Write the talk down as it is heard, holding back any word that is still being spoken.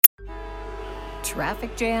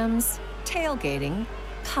Traffic jams, tailgating,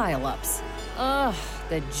 pile-ups. Ugh,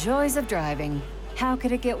 the joys of driving. How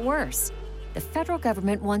could it get worse? The federal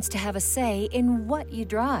government wants to have a say in what you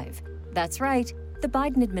drive. That's right. The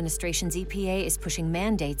Biden administration's EPA is pushing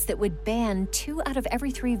mandates that would ban 2 out of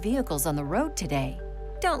every 3 vehicles on the road today.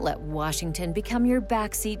 Don't let Washington become your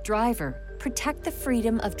backseat driver. Protect the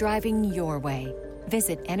freedom of driving your way.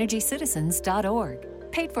 Visit EnergyCitizens.org.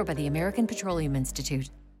 Paid for by the American Petroleum Institute.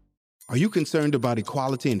 Are you concerned about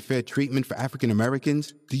equality and fair treatment for African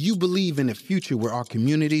Americans? Do you believe in a future where our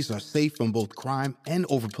communities are safe from both crime and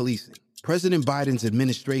over-policing? President Biden's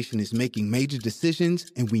administration is making major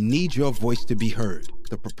decisions, and we need your voice to be heard.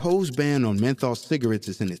 The proposed ban on menthol cigarettes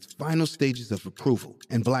is in its final stages of approval,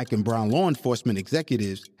 and Black and brown law enforcement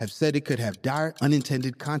executives have said it could have dire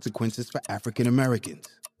unintended consequences for African Americans.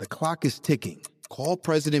 The clock is ticking. Call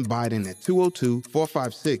President Biden at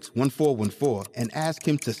 202-456-1414 and ask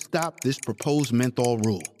him to stop this proposed menthol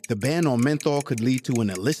rule. The ban on menthol could lead to an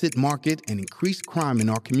illicit market and increased crime in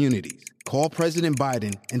our communities. Call President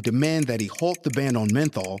Biden and demand that he halt the ban on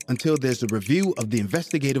menthol until there's a review of the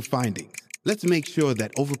investigative findings. Let's make sure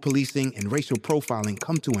that over-policing and racial profiling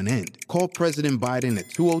come to an end. Call President Biden at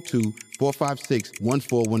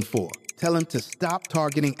 202-456-1414. Tell him to stop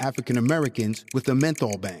targeting African Americans with a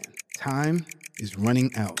menthol ban. Time is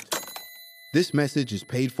running out. This message is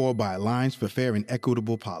paid for by Alliance for Fair and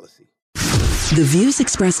Equitable Policy. The views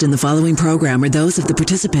expressed in the following program are those of the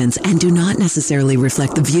participants and do not necessarily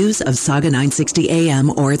reflect the views of Saga 960 AM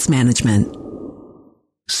or its management.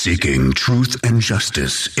 Seeking truth and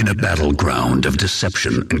justice in a battleground of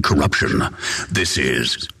deception and corruption. This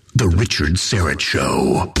is The Richard Syrett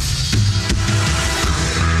Show.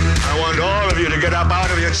 I want all of you to get up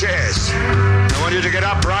out of your chairs. I want you to get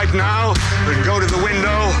up right now and go to the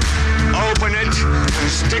window, open it, and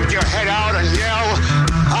stick your head out and yell,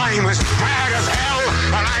 "I'm as mad as hell,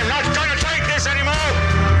 and I'm not going to take this anymore!"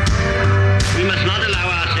 We must not allow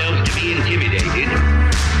ourselves to be intimidated.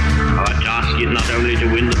 Our task is not only to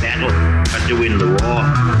win the battle, but to win the war.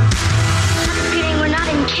 I'm feeling we're not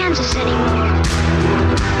in Kansas anymore.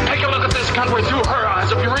 Take a look at this country through her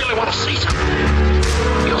eyes if you really want to see something.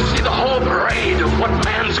 You'll see the whole parade of what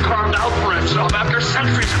man's carved out for himself after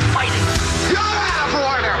centuries of fighting. You're out of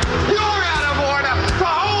order! You're out of order! The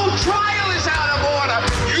whole trial is out of order!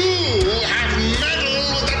 You have meddled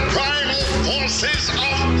with the primal forces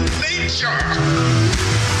of nature!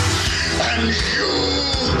 And you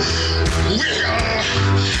will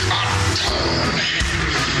atone.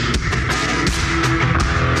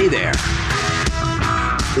 Hey there.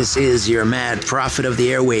 This is your mad prophet of the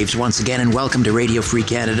airwaves once again, and welcome to Radio Free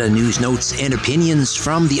Canada news, notes, and opinions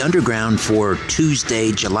from the underground for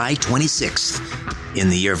Tuesday, July 26th in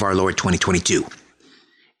the year of our Lord 2022.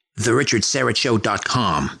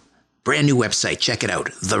 TheRichardSarrettShow.com. Brand new website. Check it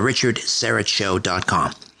out.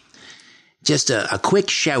 TheRichardSarrettShow.com. Just a quick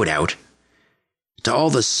shout out to all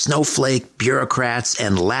the snowflake bureaucrats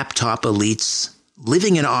and laptop elites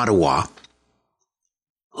living in Ottawa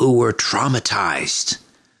who were traumatized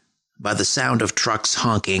by the sound of trucks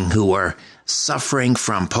honking, who are suffering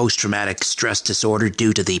from post-traumatic stress disorder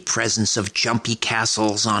due to the presence of jumpy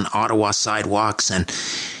castles on Ottawa sidewalks and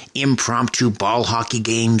impromptu ball hockey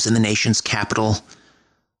games in the nation's capital.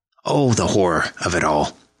 Oh, the horror of it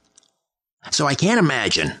all. So I can't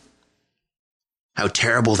imagine how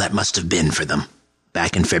terrible that must have been for them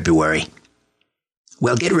back in February.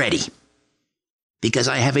 Well, get ready, because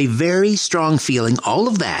I have a very strong feeling all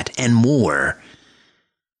of that and more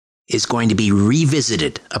is going to be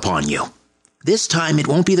revisited upon you. This time it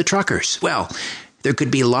won't be the truckers. Well, there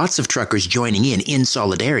could be lots of truckers joining in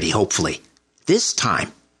solidarity, hopefully. This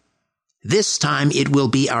time it will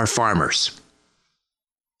be our farmers.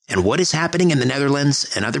 And what is happening in the Netherlands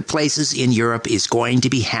and other places in Europe is going to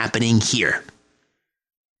be happening here.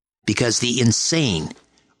 Because the insane,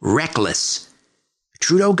 reckless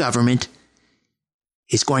Trudeau government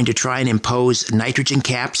is going to try and impose nitrogen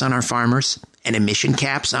caps on our farmers and emission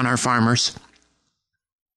caps on our farmers,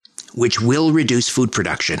 which will reduce food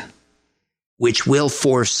production, which will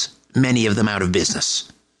force many of them out of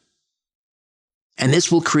business. And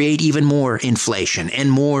this will create even more inflation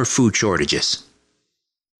and more food shortages.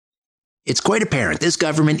 It's quite apparent this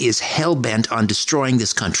government is hell-bent on destroying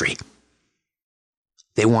this country.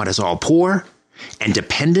 They want us all poor and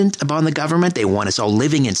dependent upon the government. They want us all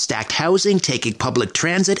living in stacked housing, taking public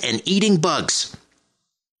transit, and eating bugs.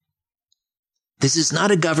 This is not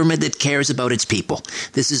a government that cares about its people.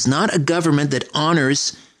 This is not a government that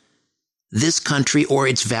honors this country or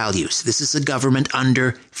its values. This is a government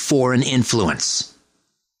under foreign influence.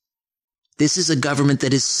 This is a government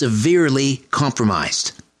that is severely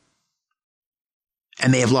compromised.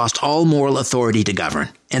 and they have lost all moral authority to govern.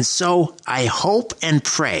 And so I hope and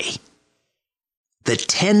pray that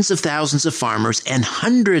tens of thousands of farmers and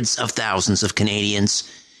hundreds of thousands of Canadians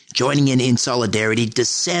joining in solidarity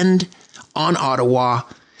descend on Ottawa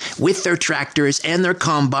with their tractors and their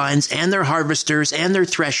combines and their harvesters and their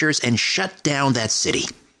threshers and shut down that city.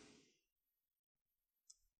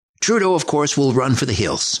 Trudeau, of course, will run for the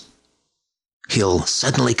hills. He'll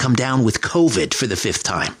suddenly come down with COVID for the 5th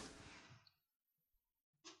time.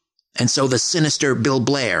 And so the sinister Bill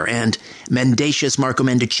Blair and mendacious Marco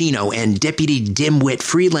Mendicino and Deputy Dimwit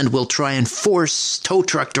Freeland will try and force tow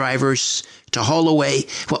truck drivers to haul away.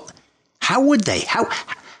 Well, how would they?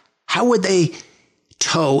 How would they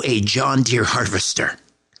tow a John Deere harvester?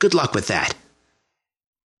 Good luck with that.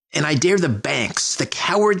 And I dare the banks, the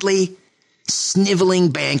cowardly,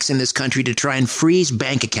 sniveling banks in this country, to try and freeze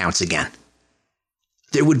bank accounts again.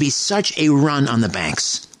 There would be such a run on the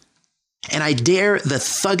banks. And I dare the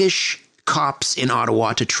thuggish cops in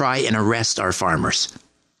Ottawa to try and arrest our farmers.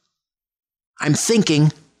 I'm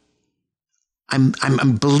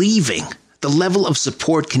believing the level of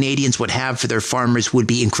support Canadians would have for their farmers would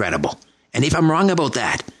be incredible. And if I'm wrong about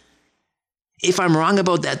that,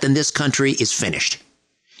 then this country is finished.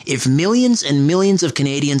 If millions and millions of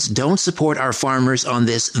Canadians don't support our farmers on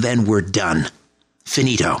this, then we're done.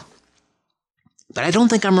 Finito. But I don't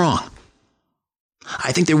think I'm wrong.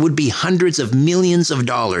 I think there would be hundreds of millions of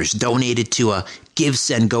dollars donated to a Give,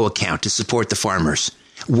 Send, Go account to support the farmers,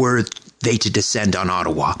 were they to descend on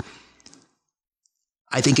Ottawa.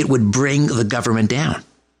 I think it would bring the government down.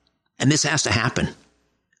 And this has to happen.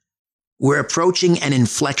 We're approaching an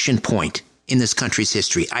inflection point in this country's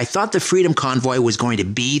history. I thought the Freedom Convoy was going to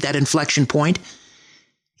be that inflection point.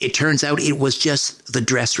 It turns out it was just the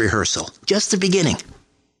dress rehearsal, just the beginning.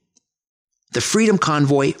 The Freedom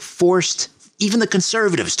Convoy forced even the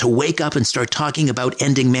Conservatives to wake up and start talking about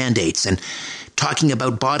ending mandates and talking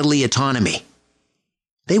about bodily autonomy.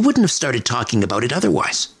 They wouldn't have started talking about it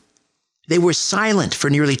otherwise. They were silent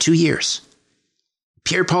for nearly 2 years.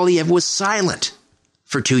 Pierre Poilievre was silent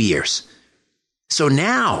for 2 years. So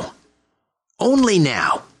now, only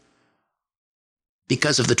now,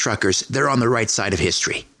 because of the truckers, they're on the right side of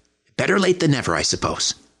history. Better late than never, I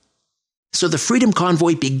suppose. So the Freedom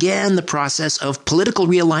Convoy began the process of political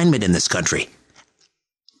realignment in this country.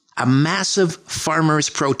 A massive farmers'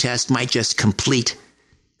 protest might just complete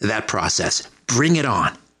that process. Bring it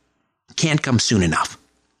on. Can't come soon enough.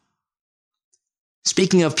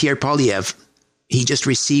 Speaking of Pierre Poilievre, he just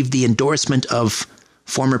received the endorsement of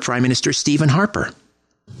former Prime Minister Stephen Harper.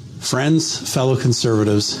 Friends, fellow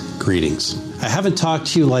Conservatives, greetings. I haven't talked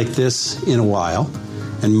to you like this in a while,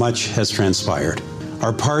 and much has transpired.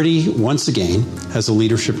 Our party, once again, has a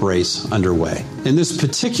leadership race underway. In this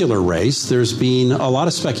particular race, there's been a lot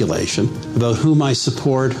of speculation about whom I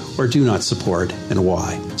support or do not support and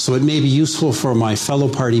why. So it may be useful for my fellow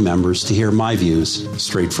party members to hear my views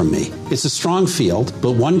straight from me. It's a strong field,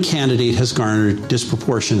 but one candidate has garnered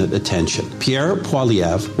disproportionate attention. Pierre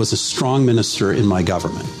Poilievre was a strong minister in my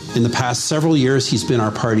government. In the past several years, he's been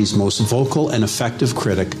our party's most vocal and effective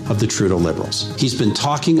critic of the Trudeau Liberals. He's been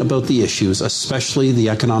talking about the issues, especially the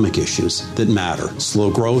economic issues that matter.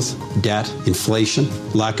 Slow growth, debt, inflation,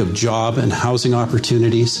 lack of job and housing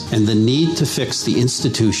opportunities, and the need to fix the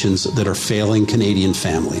institutions that are failing Canadian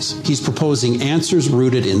families. He's proposing answers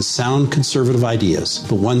rooted in sound conservative ideas,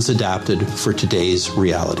 but ones adapted for today's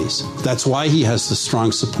realities. That's why he has the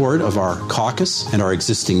strong support of our caucus and our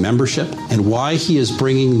existing membership, and why he is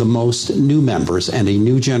bringing the most new members and a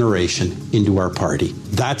new generation into our party.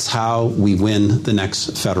 That's how we win the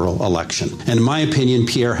next federal election. And in my opinion,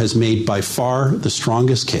 Pierre has made by far the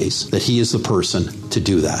strongest case that he is the person to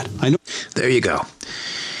do that. I know. There you go.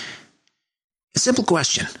 A simple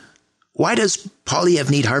question. Why does Poilievre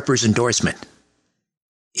need Harper's endorsement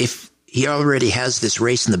if he already has this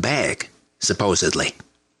race in the bag, supposedly?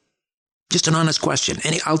 Just an honest question.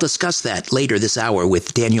 And I'll discuss that later this hour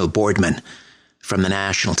with Daniel Boardman from the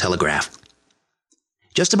National Telegraph.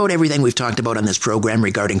 Just about everything we've talked about on this program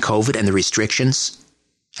regarding COVID and the restrictions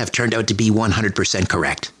have turned out to be 100%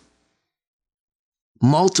 correct.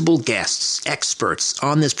 Multiple guests, experts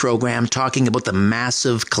on this program talking about the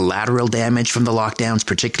massive collateral damage from the lockdowns,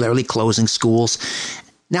 particularly closing schools.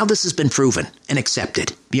 Now this has been proven and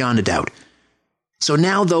accepted beyond a doubt. So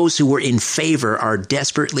now those who were in favor are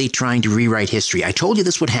desperately trying to rewrite history. I told you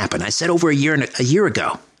this would happen. I said over a year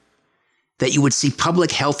ago that you would see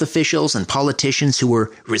public health officials and politicians who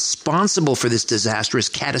were responsible for this disastrous,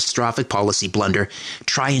 catastrophic policy blunder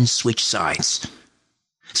try and switch sides.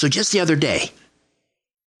 So just the other day,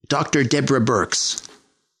 Dr. Deborah Birx,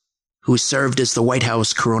 who served as the White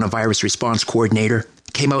House coronavirus response coordinator,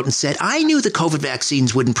 came out and said, I knew the COVID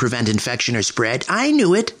vaccines wouldn't prevent infection or spread. I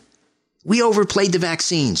knew it. We overplayed the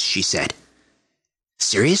vaccines, she said.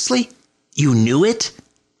 Seriously? You knew it?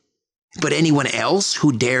 But anyone else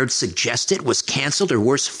who dared suggest it was canceled or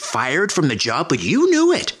worse, fired from the job, but you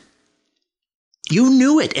knew it. You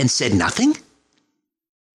knew it and said nothing?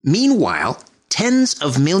 Meanwhile, tens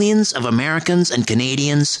of millions of Americans and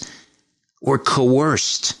Canadians were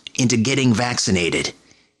coerced into getting vaccinated.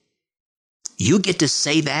 You get to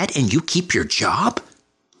say that and you keep your job?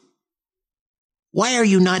 Why are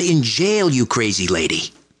you not in jail, you crazy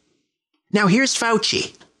lady? Now here's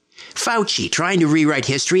Fauci. Fauci trying to rewrite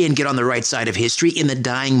history and get on the right side of history in the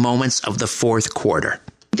dying moments of the fourth quarter.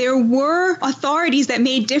 There were authorities that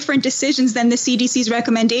made different decisions than the CDC's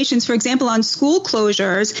recommendations, for example, on school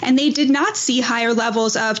closures, and they did not see higher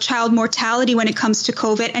levels of child mortality when it comes to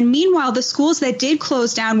COVID. And meanwhile, the schools that did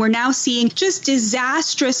close down were now seeing just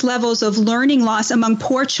disastrous levels of learning loss among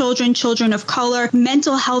poor children, children of color,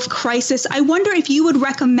 mental health crisis. I wonder if you would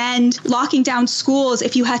recommend locking down schools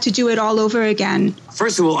if you had to do it all over again.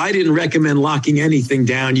 First of all, I didn't recommend locking anything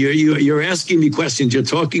down. You're asking me questions. You're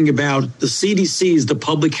talking about the CDC is the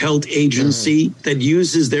public health agency that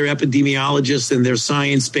uses their epidemiologists and their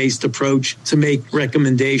science-based approach to make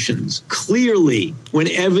recommendations. Clearly,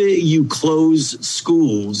 whenever you close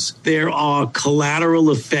schools, there are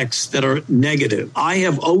collateral effects that are negative. I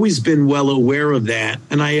have always been well aware of that,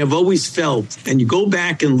 and I have always felt, and you go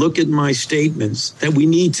back and look at my statements, that we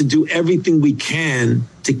need to do everything we can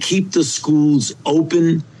to keep the schools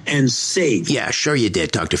open and safe. Yeah, sure you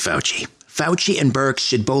did, Dr. Fauci. Fauci and Birx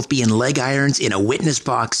should both be in leg irons in a witness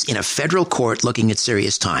box in a federal court looking at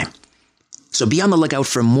serious time. So be on the lookout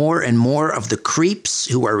for more and more of the creeps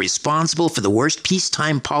who are responsible for the worst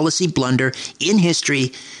peacetime policy blunder in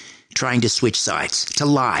history, trying to switch sides, to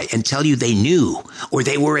lie and tell you they knew or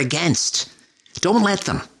they were against. Don't let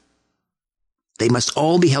them. They must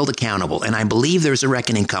all be held accountable, and I believe there's a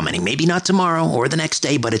reckoning coming. Maybe not tomorrow or the next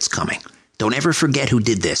day, but it's coming. Don't ever forget who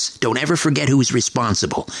did this. Don't ever forget who is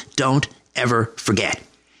responsible. Don't ever forget.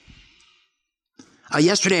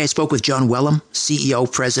 Yesterday, I spoke with John Wellham,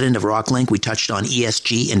 CEO, president of Rocklink. We touched on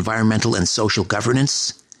ESG, environmental and social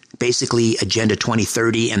governance, basically Agenda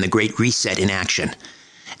 2030 and the Great Reset in action.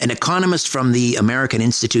 An economist from the American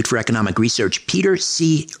Institute for Economic Research, Peter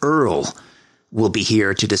C. Earle, will be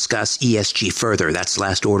here to discuss ESG further. That's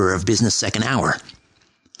last order of business, second hour.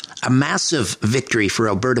 A massive victory for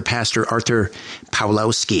Alberta pastor Arthur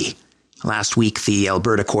Pawlowski. Last week, the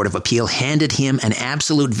Alberta Court of Appeal handed him an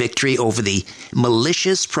absolute victory over the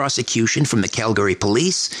malicious prosecution from the Calgary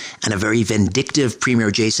Police and a very vindictive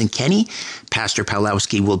Premier Jason Kenney. Pastor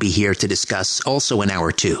Pawlowski will be here to discuss also in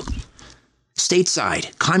hour two.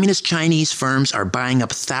 Stateside, communist Chinese firms are buying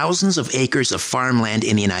up thousands of acres of farmland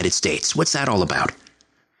in the United States. What's that all about?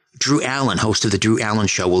 Drew Allen, host of the Drew Allen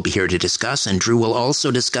Show, will be here to discuss, and Drew will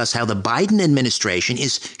also discuss how the Biden administration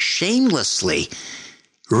is shamelessly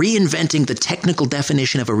reinventing the technical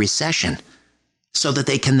definition of a recession so that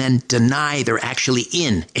they can then deny they're actually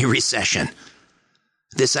in a recession.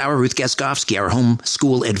 This hour, Ruth Gaskowski, our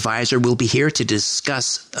homeschool advisor, will be here to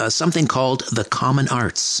discuss something called the Common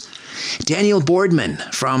Arts. Daniel Boardman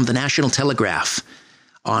from the National Telegraph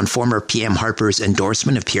on former PM Harper's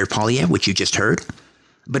endorsement of Pierre Poilievre, which you just heard.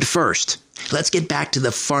 But first, let's get back to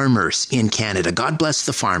the farmers in Canada. God bless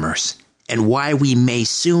the farmers, and why we may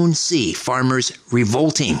soon see farmers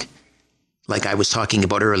revolting, like I was talking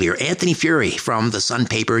about earlier. Anthony Furey from the Sun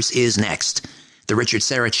Papers is next. The Richard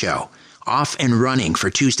Syrett Show, off and running for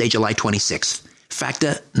Tuesday, July 26th.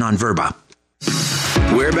 Facta non verba.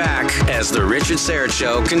 We're back as the Richard Syrett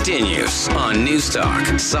Show continues on News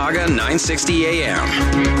Talk, Saga 960 AM.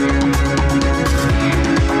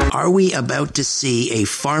 Are we about to see a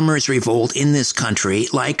farmers' revolt in this country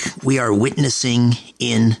like we are witnessing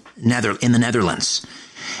in the Netherlands?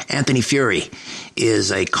 Anthony Furey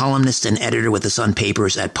is a columnist and editor with the Sun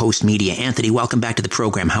Papers at Post Media. Anthony, welcome back to the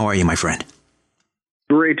program. How are you, my friend?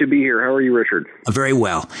 Great to be here. How are you, Richard? Very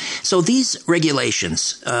well. So these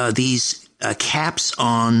regulations, these caps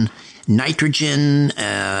on nitrogen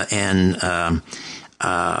and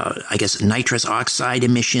I guess nitrous oxide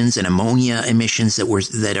emissions and ammonia emissions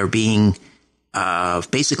that are being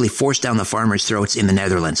basically forced down the farmers' throats in the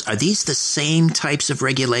Netherlands. Are these the same types of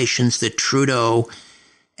regulations that Trudeau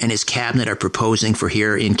and his cabinet are proposing for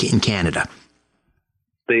here in Canada?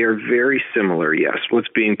 They are very similar, yes. What's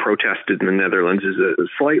being protested in the Netherlands is a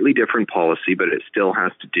slightly different policy, but it still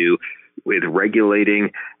has to do with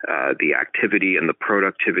regulating the activity and the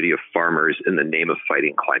productivity of farmers in the name of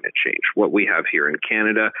fighting climate change. What we have here in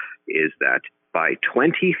Canada is that by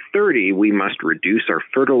 2030, we must reduce our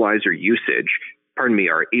fertilizer usage,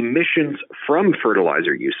 our emissions from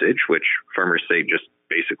fertilizer usage, which farmers say just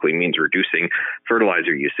basically means reducing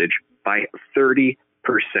fertilizer usage, by 30%.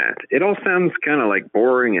 It all sounds kind of like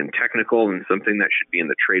boring and technical and something that should be in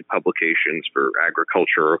the trade publications for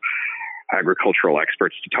agricultural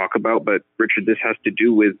experts to talk about. But Richard, this has to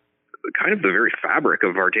do with kind of the very fabric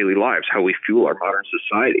of our daily lives, how we fuel our modern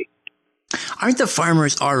society. Aren't the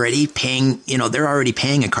farmers already paying, they're already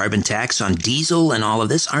paying a carbon tax on diesel and all of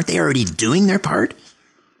this? Aren't they already doing their part?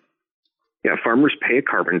 Yeah, farmers pay a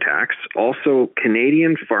carbon tax. Also,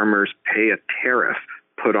 Canadian farmers pay a tariff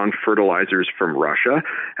put on fertilizers from Russia.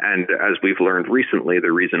 And as we've learned recently,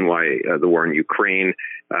 the reason why the war in Ukraine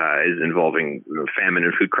is involving famine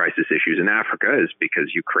and food crisis issues in Africa is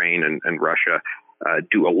because Ukraine and Russia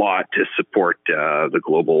do a lot to support the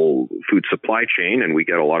global food supply chain, and we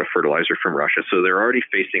get a lot of fertilizer from Russia. So they're already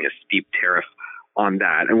facing a steep tariff on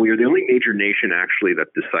that. And we are the only major nation actually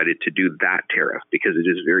that decided to do that tariff because it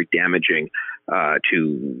is very damaging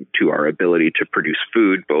to our ability to produce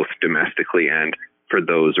food, both domestically and for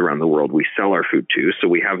those around the world we sell our food to. So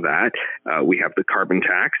we have that. We have the carbon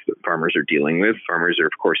tax that farmers are dealing with. Farmers are,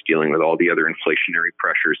 of course, dealing with all the other inflationary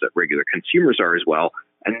pressures that regular consumers are as well.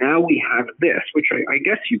 And now we have this, which I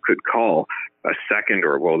guess you could call a second,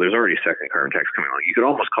 there's already a second carbon tax coming along. You could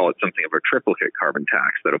almost call it something of a triplicate carbon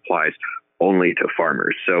tax that applies only to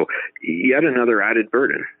farmers. So yet another added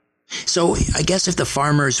burden. So I guess if the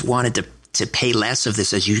farmers wanted to pay less of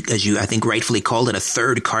this, as you I think rightfully called it, a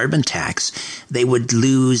third carbon tax, they would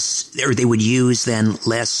use then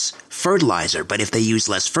less fertilizer. But if they use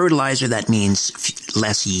less fertilizer, that means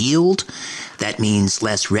less yield. That means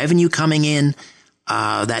less revenue coming in.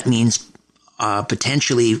 That means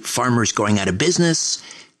potentially farmers going out of business,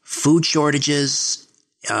 food shortages,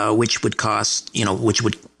 which would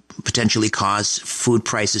potentially cause food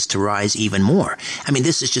prices to rise even more. I mean,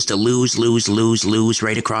 this is just a lose, lose, lose, lose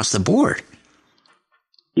right across the board.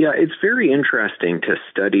 Yeah, it's very interesting to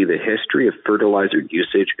study the history of fertilizer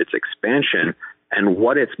usage, its expansion, and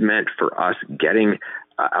what it's meant for us getting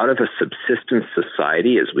out of a subsistence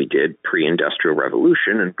society as we did pre-industrial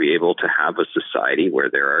revolution and be able to have a society where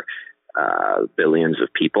there are billions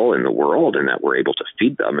of people in the world and that we're able to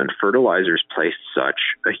feed them. And fertilizers play such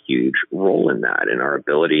a huge role in that, in our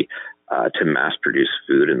ability to mass produce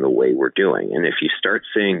food in the way we're doing. And if you start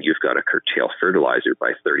saying you've got to curtail fertilizer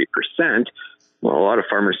by 30%, well, a lot of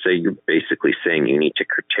farmers say you're basically saying you need to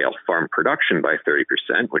curtail farm production by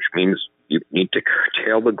 30%, which means you need to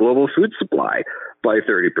curtail the global food supply by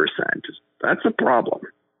 30%. That's a problem.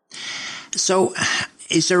 So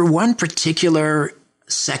is there one particular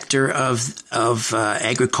sector of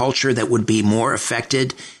agriculture that would be more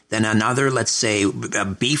affected than another? Let's say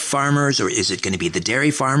beef farmers, or is it going to be the dairy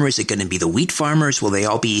farmers? Is it going to be the wheat farmers? Will they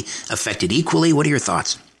all be affected equally? What are your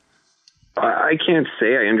thoughts? I can't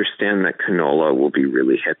say. I understand that canola will be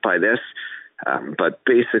really hit by this, but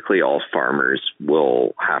basically all farmers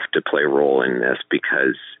will have to play a role in this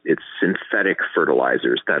because it's synthetic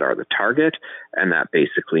fertilizers that are the target, and that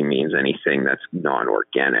basically means anything that's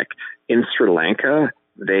non-organic. In Sri Lanka,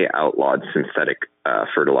 they outlawed synthetic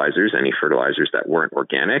fertilizers, any fertilizers that weren't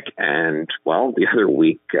organic. And, well, the other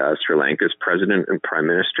week, Sri Lanka's president and prime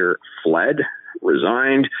minister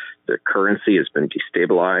resigned. Their currency has been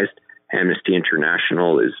destabilized. Amnesty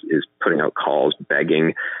International is putting out calls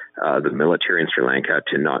begging the military in Sri Lanka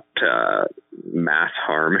to not mass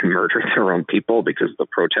harm and murder their own people because of the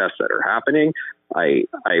protests that are happening. I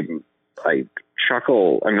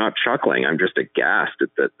chuckle. I'm not chuckling. I'm just aghast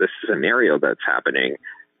at this scenario that's happening.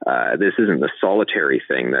 This isn't the solitary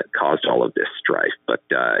thing that caused all of this strife, but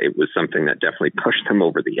it was something that definitely pushed them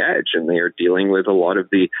over the edge, and they are dealing with a lot of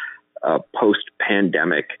the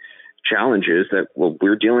post-pandemic challenges that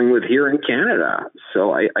we're dealing with here in Canada.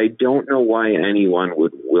 So I don't know why anyone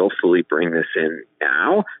would willfully bring this in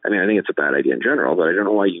now. I mean, I think it's a bad idea in general, but I don't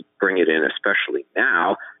know why you bring it in, especially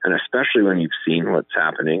now, and especially when you've seen what's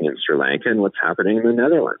happening in Sri Lanka and what's happening in the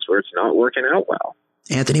Netherlands, where it's not working out well.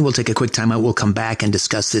 Anthony, we'll take a quick time out. We'll come back and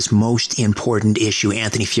discuss this most important issue.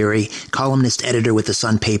 Anthony Furey, columnist, editor with the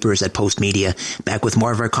Sun Papers at Post Media. Back with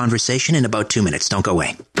more of our conversation in about 2 minutes. Don't go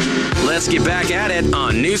away. Let's get back at it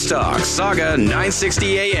on News Talk, Saga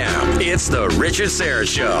 960 AM. It's the Richard Syrett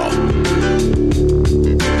Show.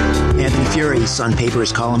 Anthony Furey, Sun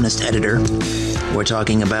Papers columnist, editor. We're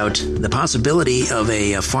talking about the possibility of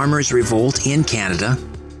a farmers' revolt in Canada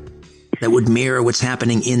that would mirror what's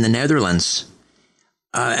happening in the Netherlands.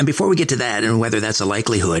 And before we get to that and whether that's a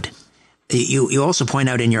likelihood, you also point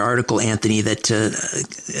out in your article, Anthony,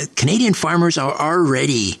 that Canadian farmers are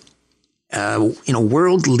already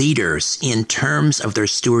world leaders in terms of their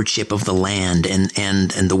stewardship of the land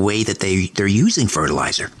and the way that they're using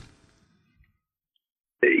fertilizer.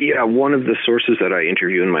 Yeah, one of the sources that I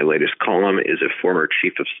interview in my latest column is a former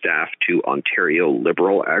chief of staff to Ontario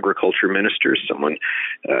Liberal agriculture minister, someone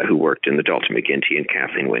who worked in the Dalton McGuinty and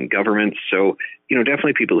Kathleen Wynne governments. So,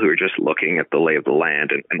 definitely people who are just looking at the lay of the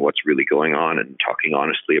land and what's really going on and talking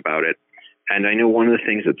honestly about it. And I know one of the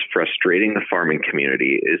things that's frustrating the farming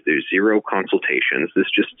community is there's zero consultations.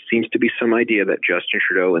 This just seems to be some idea that Justin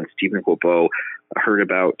Trudeau and Stephen Guilbeault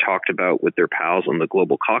talked about with their pals on the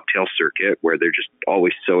global cocktail circuit, where they're just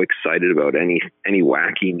always so excited about any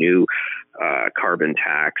wacky new carbon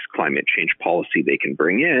tax, climate change policy they can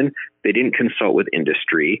bring in. They didn't consult with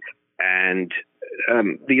industry. And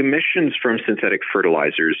the emissions from synthetic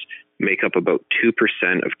fertilizers make up about 2%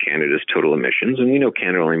 of Canada's total emissions. And we know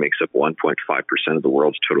Canada only makes up 1.5% of the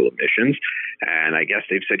world's total emissions. And I guess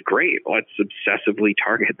they've said, great, let's obsessively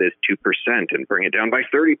target this 2% and bring it down by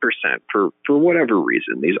 30% for whatever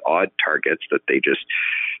reason, these odd targets that they just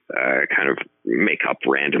kind of make up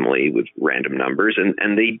randomly with random numbers.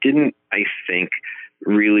 And they didn't, I think,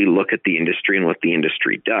 really look at the industry and what the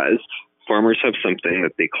industry does. Farmers have something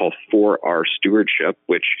that they call 4R stewardship,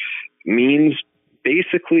 which means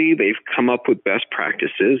basically they've come up with best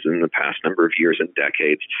practices in the past number of years and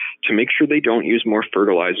decades to make sure they don't use more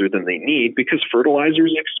fertilizer than they need, because fertilizer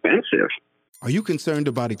is expensive. Are you concerned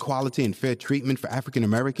about equality and fair treatment for African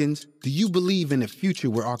Americans? Do you believe in a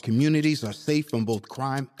future where our communities are safe from both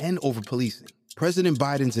crime and over-policing? President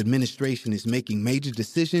Biden's administration is making major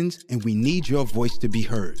decisions, and we need your voice to be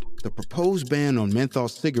heard. The proposed ban on menthol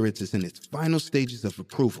cigarettes is in its final stages of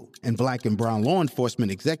approval, and Black and brown law enforcement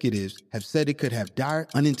executives have said it could have dire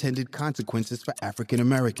unintended consequences for African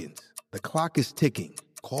Americans. The clock is ticking.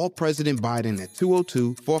 Call President Biden at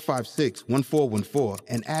 202-456-1414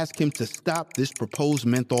 and ask him to stop this proposed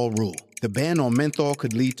menthol rule. The ban on menthol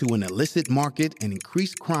could lead to an illicit market and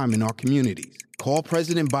increased crime in our communities. Call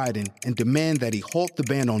President Biden and demand that he halt the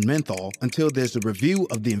ban on menthol until there's a review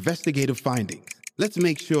of the investigative findings. Let's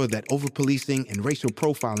make sure that over-policing and racial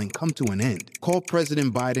profiling come to an end. Call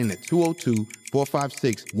President Biden at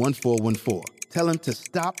 202-456-1414. Tell him to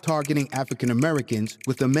stop targeting African Americans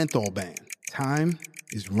with a menthol ban. Time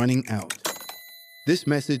is running out. This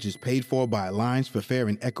message is paid for by Alliance for Fair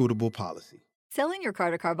and Equitable Policy. Selling your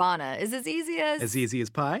car to Carvana is as easy as... As easy as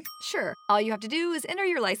pie? Sure. All you have to do is enter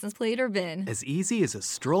your license plate or VIN. As easy as a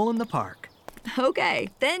stroll in the park. Okay,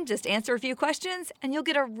 then just answer a few questions and you'll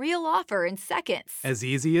get a real offer in seconds. As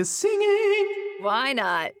easy as singing. Why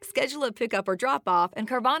not? Schedule a pickup or drop off and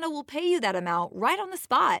Carvana will pay you that amount right on the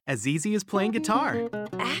spot. As easy as playing guitar.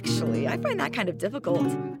 Actually, I find that kind of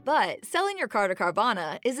difficult. But selling your car to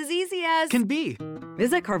Carvana is as easy as... Can be.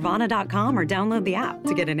 Visit Carvana.com or download the app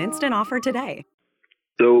to get an instant offer today.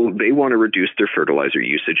 So they want to reduce their fertilizer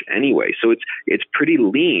usage anyway. So it's pretty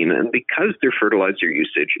lean. And because their fertilizer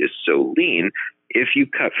usage is so lean, if you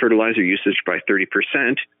cut fertilizer usage by 30%,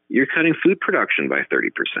 you're cutting food production by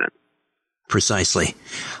 30%. Precisely.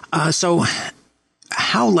 So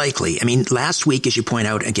how likely, I mean, last week, as you point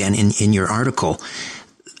out again in your article,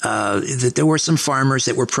 that there were some farmers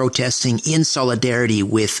that were protesting in solidarity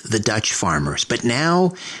with the Dutch farmers. But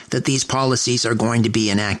now that these policies are going to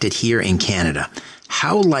be enacted here in Canada,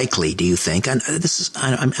 how likely do you think, and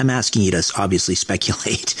I'm asking you to obviously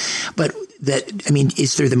speculate, but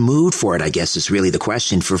is there the mood for it, I guess, is really the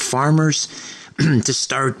question, for farmers to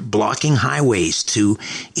start blocking highways, to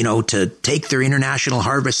take their international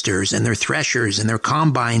harvesters and their threshers and their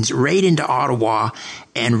combines right into Ottawa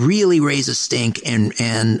and really raise a stink and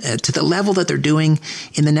to the level that they're doing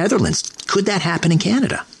in the Netherlands? Could that happen in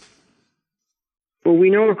Canada? Well,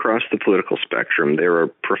 we know across the political spectrum there are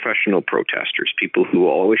professional protesters, people who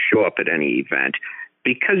will always show up at any event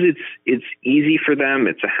because it's easy for them,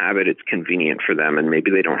 it's a habit, it's convenient for them, and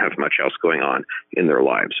maybe they don't have much else going on in their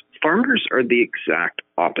lives. Farmers are the exact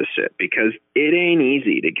opposite because it ain't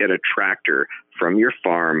easy to get a tractor from your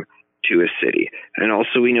farm to a city. And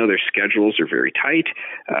also we know their schedules are very tight.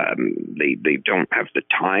 They don't have the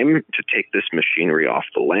time to take this machinery off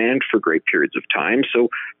the land for great periods of time. So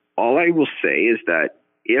all I will say is that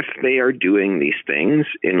if they are doing these things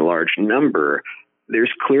in large number,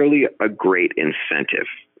 there's clearly a great incentive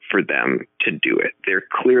for them to do it. They've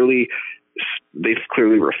clearly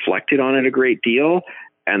reflected on it a great deal,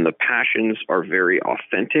 and the passions are very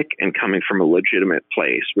authentic and coming from a legitimate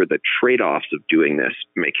place where the trade-offs of doing this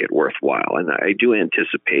make it worthwhile. And I do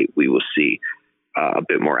anticipate we will see a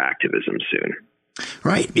bit more activism soon.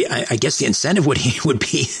 Right. I guess the incentive would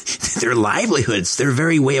be their livelihoods, their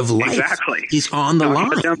very way of life. Exactly. Is on the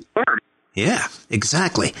line. Yeah,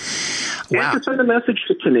 exactly. Wow. And to send a message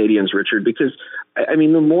to Canadians, Richard, because, I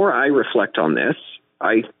mean, the more I reflect on this,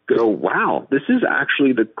 I go, wow, this is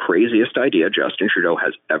actually the craziest idea Justin Trudeau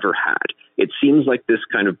has ever had. It seems like this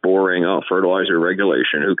kind of boring, fertilizer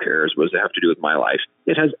regulation, who cares? What does it have to do with my life?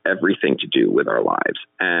 It has everything to do with our lives.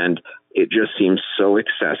 And it just seems so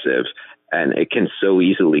excessive. And it can so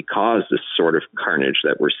easily cause this sort of carnage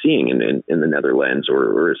that we're seeing in the Netherlands,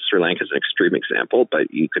 or Sri Lanka is an extreme example,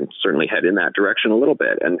 but you can certainly head in that direction a little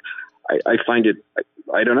bit. And I find it,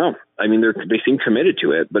 I don't know. I mean, they seem committed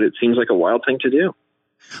to it, but it seems like a wild thing to do.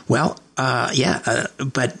 Well,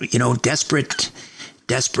 but,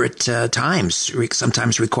 desperate times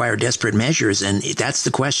sometimes require desperate measures. And that's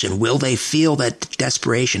the question. Will they feel that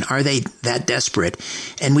desperation? Are they that desperate?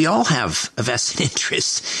 And we all have a vested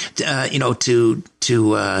interest,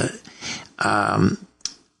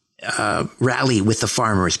 rally with the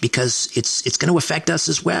farmers, because it's going to affect us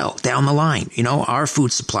as well down the line. Our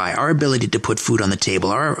food supply, our ability to put food on the table,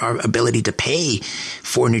 our ability to pay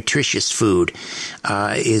for nutritious food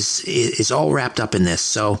is all wrapped up in this.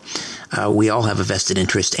 So we all have a vested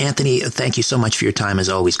interest. Anthony, thank you so much for your time as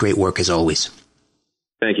always. Great work as always.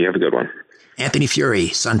 Thank you. Have a good one. Anthony Fury,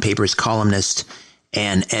 Sun Paper's columnist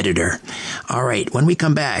and editor. All right. When we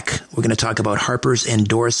come back, we're going to talk about Harper's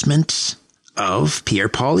endorsement of Pierre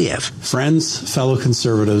Poilievre. Friends, fellow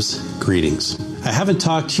conservatives, greetings. I haven't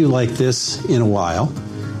talked to you like this in a while,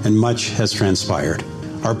 and much has transpired.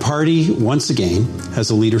 Our party, once again,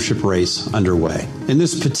 has a leadership race underway. In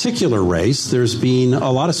this particular race, there's been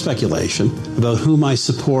a lot of speculation about whom I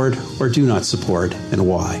support or do not support and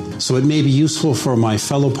why. So it may be useful for my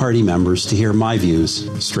fellow party members to hear my views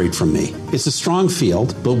straight from me. It's a strong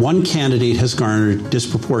field, but one candidate has garnered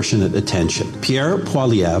disproportionate attention. Pierre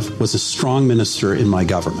Poilievre was a strong minister in my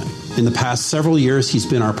government. In the past several years, he's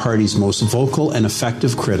been our party's most vocal and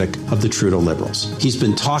effective critic of the Trudeau Liberals. He's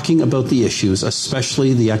been talking about the issues,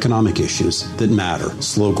 especially the economic issues that matter: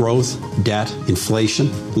 slow growth, debt, inflation,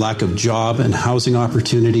 lack of job and housing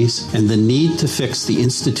opportunities, and the need to fix the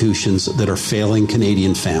institutions that are failing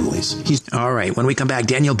Canadian families. All right. When we come back,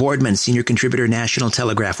 Daniel Boardman, senior contributor, National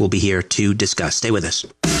Telegraph, will be here to discuss. Stay with us.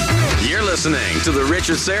 You're listening to The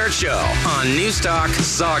Richard Syrett Show on Newstalk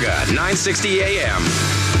Saga 960 AM.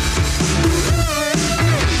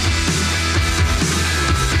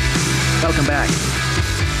 Welcome back.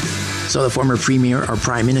 So the former premier, or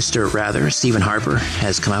prime minister rather, Stephen Harper,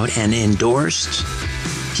 has come out and endorsed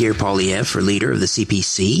Pierre Poilievre for leader of the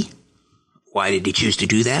CPC. Why did he choose to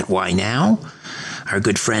do that? Why now? Our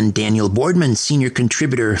good friend Daniel Boardman, senior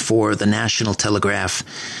contributor for the National Telegraph,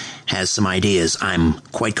 has some ideas. I'm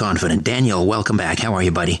quite confident. Daniel, welcome back. How are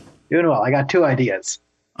you, buddy? Doing well. I got two ideas.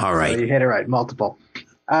 All right. So you hit it right. Multiple.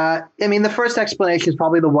 The first explanation is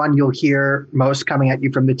probably the one you'll hear most coming at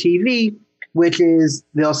you from the TV, which is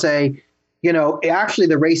they'll say, actually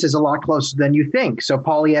the race is a lot closer than you think. So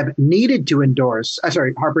Harper needed to endorse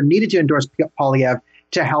Poilievre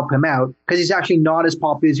to help him out because he's actually not as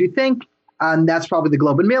popular as you think. And that's probably the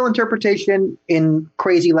Globe and Mail interpretation. In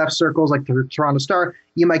crazy left circles like the Toronto Star,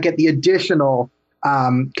 you might get the additional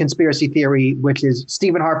conspiracy theory, which is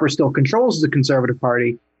Stephen Harper still controls the Conservative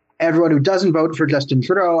Party. Everyone who doesn't vote for Justin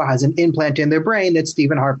Trudeau has an implant in their brain that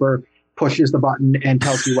Stephen Harper pushes the button and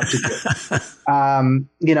tells you what to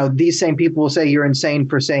do. These same people will say you're insane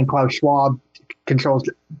for saying Klaus Schwab controls,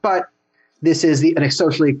 but this is a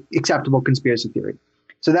socially acceptable conspiracy theory.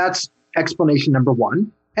 So that's explanation number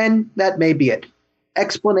one, and that may be it.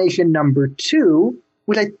 Explanation number two,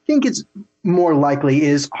 which I think is more likely,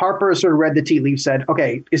 is Harper sort of read the tea leaves, said,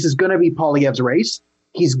 okay, this is going to be Poilievre's race.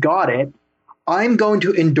 He's got it. I'm going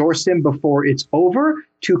to endorse him before it's over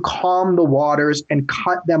to calm the waters and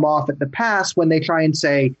cut them off at the pass when they try and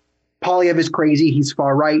say, Poilievre is crazy, he's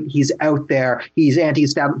far right, he's out there, he's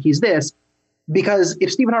anti-establishment, he's this. Because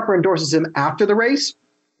if Stephen Harper endorses him after the race,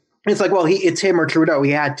 it's like, well, it's him or Trudeau,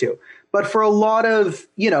 he had to. But for a lot of,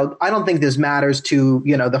 I don't think this matters to,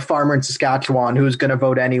 the farmer in Saskatchewan who's going to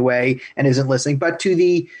vote anyway and isn't listening, but to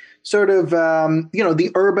the sort of,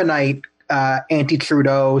 the urbanite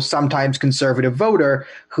anti-Trudeau, sometimes conservative voter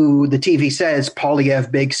who the TV says Poilievre,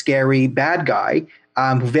 big, scary, bad guy,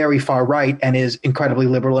 very far right, and his incredibly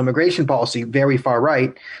liberal immigration policy, very far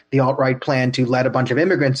right, the alt-right plan to let a bunch of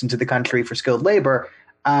immigrants into the country for skilled labor.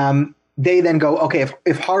 They then go, okay,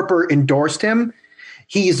 if Harper endorsed him,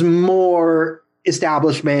 he's more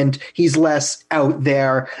establishment, he's less out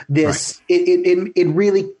there. This, right. It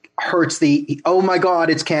really hurts oh my God,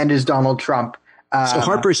 it's Canada's Donald Trump. So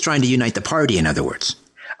Harper's trying to unite the party, in other words.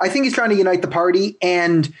 I think he's trying to unite the party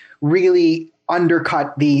and really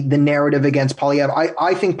undercut the narrative against Poilievre.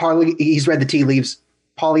 I think he's read the tea leaves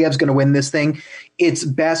Poilievre's going to win this thing, it's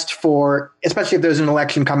best for, especially if there's an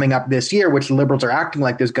election coming up this year, which the Liberals are acting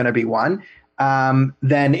like there's going to be one,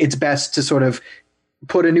 then it's best to sort of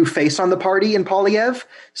put a new face on the party in Poilievre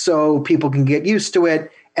so people can get used to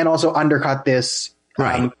it and also undercut this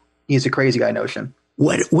he's a crazy guy notion.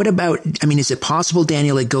 What about, I mean, is it possible,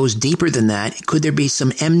 Daniel, it goes deeper than that? Could there be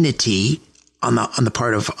some enmity on the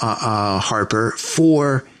part of Harper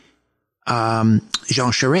for Jean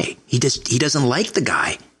Syrett? He doesn't like the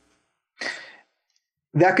guy.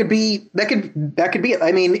 That could be it.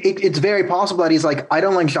 I mean, it's very possible that he's like, I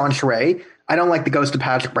don't like Jean Syrett. I don't like the ghost of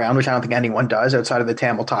Patrick Brown, which I don't think anyone does outside of the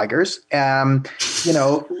Tamil Tigers. I'm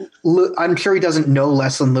sure he doesn't know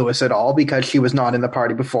Leslyn Lewis at all because she was not in the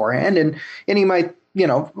party beforehand. And he might,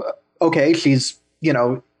 she's,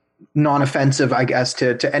 non-offensive, I guess,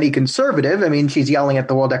 to any conservative. I mean, she's yelling at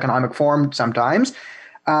the World Economic Forum sometimes.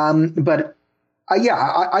 But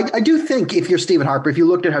I do think if you're Stephen Harper, if you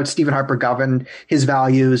looked at how Stephen Harper governed his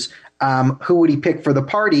values, who would he pick for the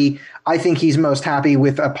party? I think he's most happy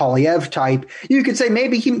with a Poilievre type. You could say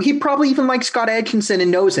maybe he probably even likes Scott Aitchison and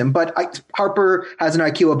knows him, but Harper has an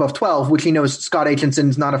IQ above 12, which he knows Scott Aitchison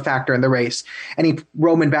is not a factor in the race. And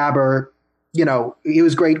Roman Baber, he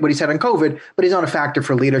was great what he said on COVID, but he's not a factor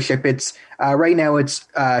for leadership. It's right now it's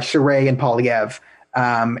Syrett and Poilievre,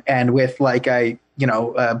 and with like a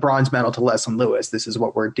bronze medal to Leslyn Lewis. This is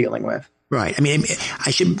what we're dealing with. Right. I mean, I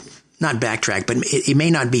should not backtrack, but it may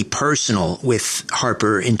not be personal with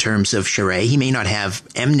Harper in terms of Syrett. He may not have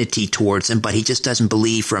enmity towards him, but he just doesn't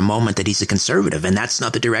believe for a moment that he's a conservative, and that's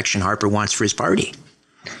not the direction Harper wants for his party.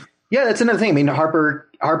 Yeah, that's another thing. I mean, Harper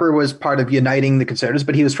was part of uniting the Conservatives,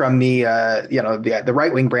 but he was from the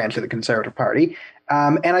right wing branch of the Conservative Party.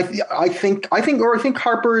 And I think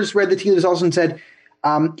Harper's read the tea leaves also and said,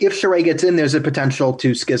 if Syrett gets in, there's a potential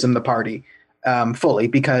to schism the party fully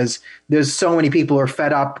because there's so many people who are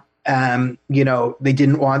fed up. They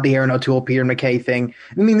didn't want the Aaron O'Toole, Peter MacKay thing.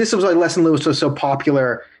 I mean, this was why Leslyn Lewis was so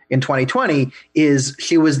popular in 2020 is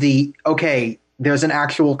she was there's an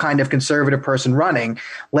actual kind of conservative person running.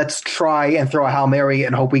 Let's try and throw a Hail Mary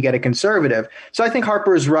and hope we get a conservative. So I think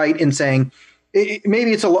Harper is right in saying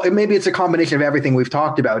maybe it's a combination of everything we've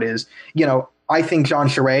talked about is, I think Jean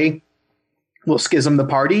Syrett will schism the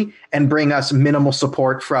party and bring us minimal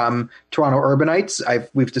support from Toronto urbanites.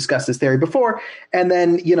 We've discussed this theory before. And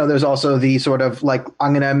then, there's also the sort of like,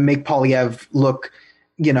 I'm going to make Poilievre look,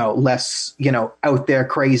 less, out there,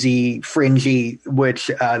 crazy, fringy,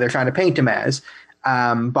 which they're trying to paint him as,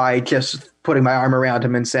 by just putting my arm around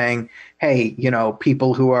him and saying, hey,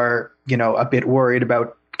 people who are, a bit worried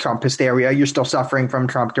about Trump hysteria, you're still suffering from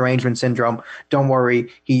Trump derangement syndrome. Don't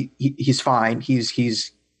worry. He's fine.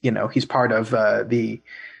 He's part of the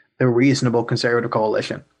reasonable conservative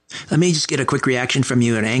coalition. Let me just get a quick reaction from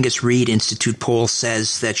you. An Angus Reid Institute poll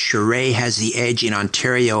says that Syrett has the edge in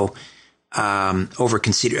Ontario over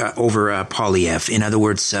Poilievre. In other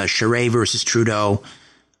words, Syrett versus Trudeau.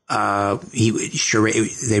 They're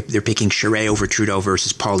picking Syrett over Trudeau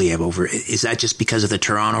versus Poilievre. Is that just because of the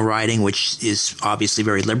Toronto riding, which is obviously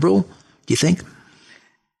very liberal? Do you think?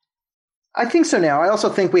 I think so now. I also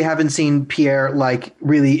think we haven't seen Pierre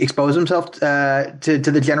really expose himself to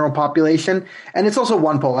the general population. And it's also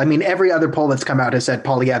one poll. I mean, every other poll that's come out has said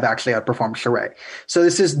Poilievre actually outperformed Syrett. So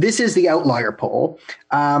this is the outlier poll.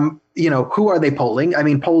 Who are they polling? I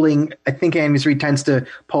mean, I think Angus Reid tends to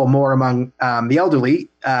poll more among the elderly,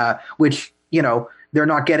 which, they're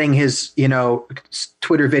not getting his,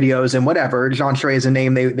 Twitter videos and whatever. Jean Syrett is a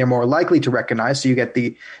name they're more likely to recognize. So you get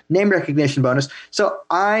the name recognition bonus. So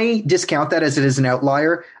I discount that as it is an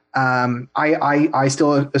outlier. I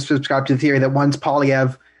still subscribe to the theory that once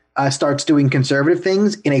Poilievre starts doing conservative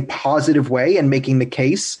things in a positive way and making the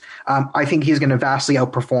case, I think he's going to vastly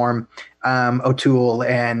outperform O'Toole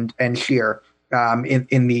and Scheer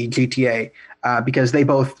in the GTA. Because they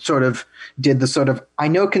both sort of did the sort of, I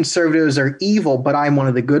know conservatives are evil, but I'm one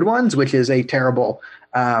of the good ones, which is a terrible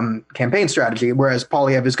campaign strategy. Whereas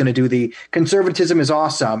Poilievre is going to do the conservatism is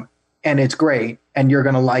awesome and it's great and you're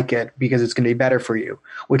going to like it because it's going to be better for you,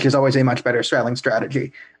 which is always a much better selling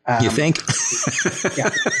strategy. You think? Yeah.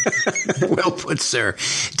 Well put, sir.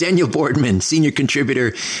 Daniel Boardman, senior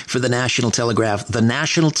contributor for The National Telegraph.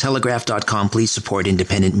 TheNationalTelegraph.com. Please support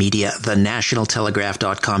independent media.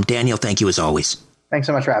 TheNationalTelegraph.com. Daniel, thank you as always. Thanks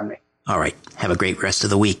so much for having me. All right. Have a great rest of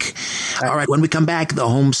the week. All right. When we come back, the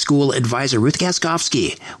homeschool advisor, Ruth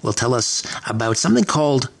Gaskowski, will tell us about something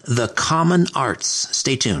called the Common Arts.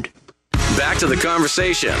 Stay tuned. Back to the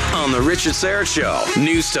conversation on The Richard Syrett Show.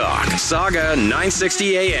 News Talk, Saga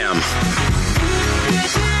 960 AM.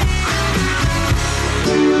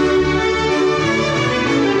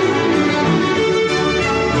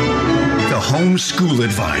 homeschool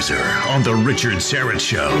advisor on The Richard Syrett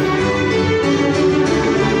Show.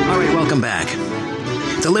 All right, welcome back.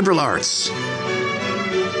 The liberal arts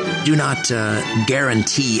do not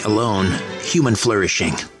guarantee alone human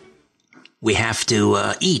flourishing. We have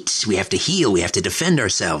to eat, we have to heal, we have to defend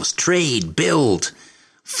ourselves, trade, build,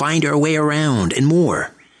 find our way around, and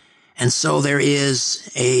more. And so there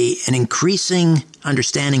is an increasing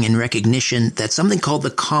understanding and recognition that something called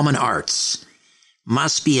the common arts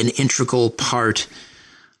must be an integral part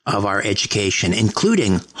of our education,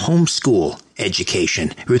 including homeschool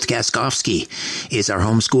education. Ruth Gaskowski is our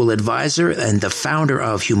homeschool advisor and the founder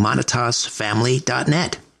of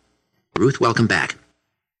humanitasfamily.net. Ruth, welcome back.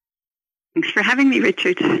 Thanks for having me,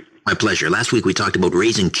 Richard. My pleasure. Last week we talked about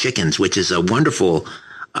raising chickens, which is a wonderful,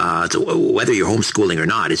 whether you're homeschooling or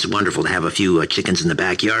not, it's wonderful to have a few chickens in the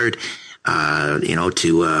backyard,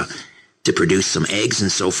 to produce some eggs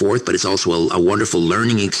and so forth, but it's also a wonderful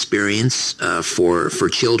learning experience for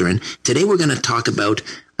children. Today we're going to talk about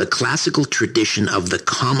the classical tradition of the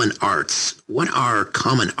common arts. What are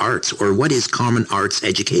common arts, or what is common arts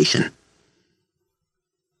education?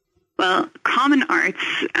 Well, common arts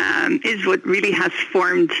is what really has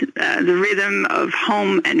formed the rhythm of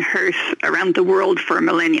home and hearth around the world for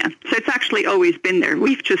millennia. So it's actually always been there.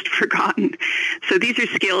 We've just forgotten. So these are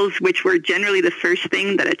skills which were generally the first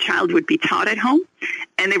thing that a child would be taught at home.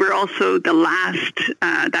 And they were also the last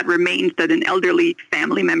that remained that an elderly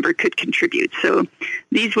family member could contribute. So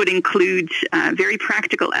these would include very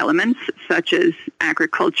practical elements such as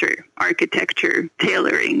agriculture, architecture,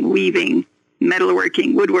 tailoring, weaving,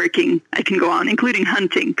 metalworking, woodworking, I can go on, including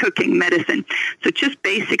hunting, cooking, medicine. So just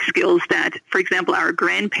basic skills that, for example, our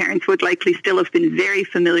grandparents would likely still have been very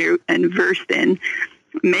familiar and versed in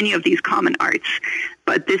many of these common arts.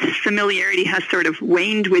 But this familiarity has sort of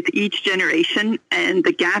waned with each generation, and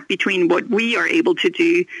the gap between what we are able to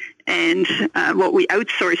do and what we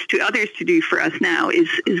outsource to others to do for us now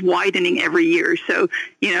is widening every year. So,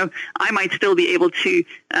 I might still be able to,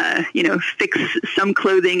 fix some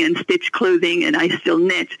clothing and stitch clothing, and I still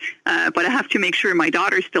knit, but I have to make sure my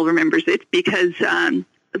daughter still remembers it, because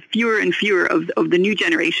fewer and fewer of the new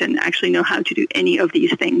generation actually know how to do any of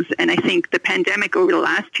these things. And I think the pandemic over the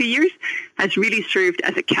last 2 years has really served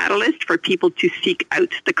as a catalyst for people to seek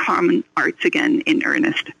out the common arts again in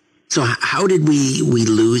earnest. So how did we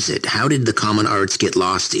lose it? How did the common arts get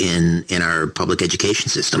lost in our public education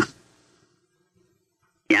system?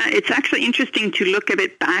 Yeah, it's actually interesting to look a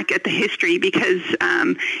bit back at the history, because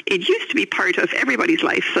it used to be part of everybody's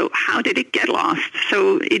life. So how did it get lost?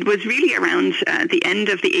 So it was really around the end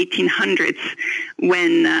of the 1800s,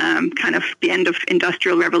 when kind of the end of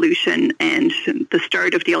Industrial Revolution and the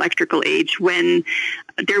start of the electrical age, when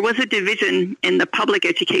there was a division in the public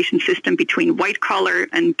education system between white-collar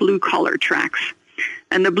and blue-collar tracks.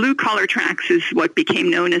 And the blue-collar tracks is what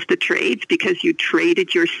became known as the trades, because you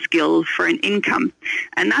traded your skill for an income.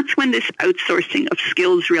 And that's when this outsourcing of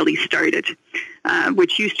skills really started,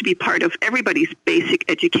 which used to be part of everybody's basic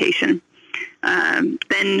education.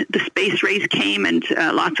 Then the space race came, and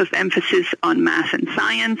lots of emphasis on math and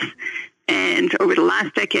science. And over the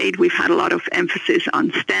last decade, we've had a lot of emphasis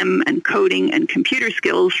on STEM and coding and computer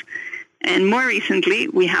skills. And more recently,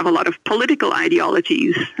 we have a lot of political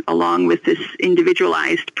ideologies, along with this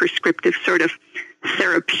individualized, prescriptive sort of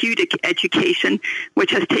therapeutic education,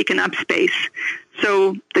 which has taken up space.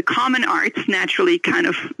 So the common arts naturally kind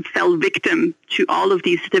of fell victim to all of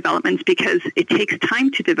these developments, because it takes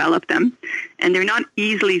time to develop them, and they're not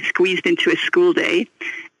easily squeezed into a school day.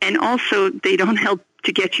 And also, they don't help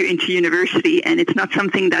to get you into university, and it's not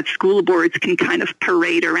something that school boards can kind of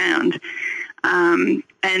parade around.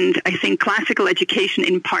 And I think classical education,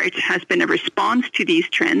 in part, has been a response to these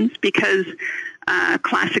trends, because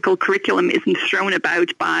classical curriculum isn't thrown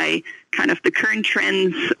about by kind of the current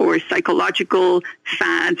trends or psychological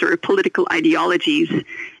fads or political ideologies.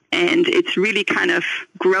 And it's really kind of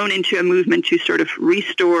grown into a movement to sort of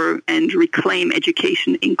restore and reclaim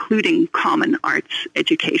education, including common arts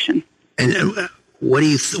education. And why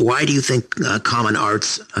do you think common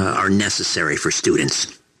arts are necessary for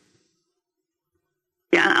students?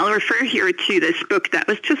 Yeah, I'll refer here to this book that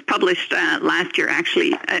was just published last year,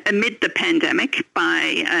 actually, amid the pandemic,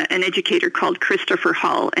 by an educator called Christopher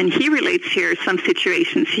Hall. And he relates here some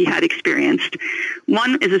situations he had experienced.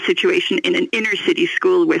 One is a situation in an inner city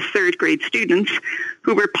school with third grade students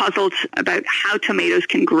who were puzzled about how tomatoes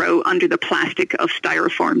can grow under the plastic of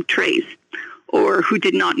styrofoam trays, or who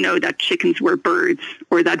did not know that chickens were birds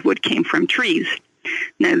or that wood came from trees.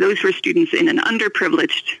 Now, those were students in an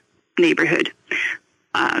underprivileged neighborhood.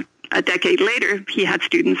 A decade later, he had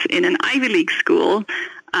students in an Ivy League school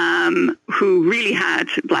who really had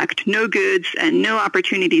lacked no goods and no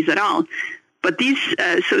opportunities at all. But these,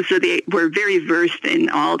 so they were very versed in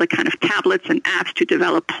all the kind of tablets and apps to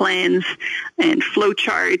develop plans and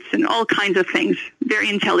flowcharts and all kinds of things. Very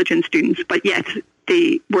intelligent students, but yet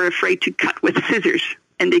they were afraid to cut with scissors.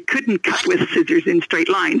 And they couldn't cut with scissors in straight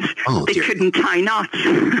lines. They couldn't tie knots.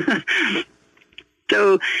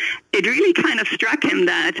 So it really kind of struck him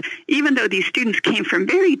that even though these students came from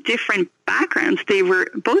very different backgrounds,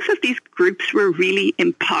 both of these groups were really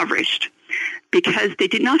impoverished because they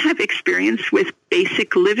did not have experience with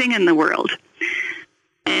basic living in the world.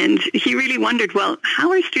 And he really wondered, well,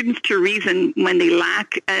 how are students to reason when they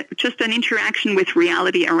lack just an interaction with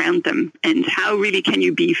reality around them? And how really can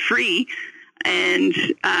you be free and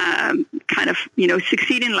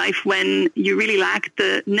succeed in life when you really lack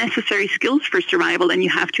the necessary skills for survival and you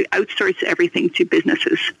have to outsource everything to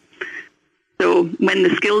businesses? So when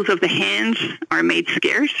the skills of the hands are made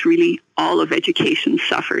scarce, really all of education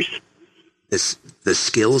suffers. The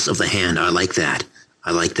skills of the hand, I like that.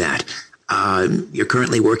 You're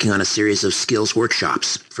currently working on a series of skills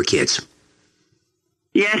workshops for kids.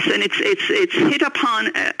 Yes, and it's hit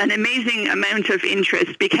upon an amazing amount of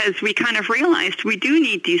interest because we kind of realized we do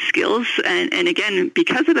need these skills. And again,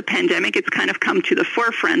 because of the pandemic, it's kind of come to the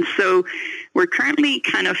forefront. So we're currently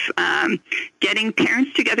kind of getting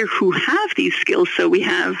parents together who have these skills. So we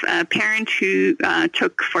have a parent who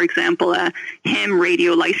took, for example, a ham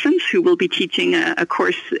radio license who will be teaching a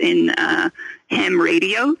course in ham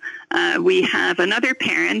radio. We have another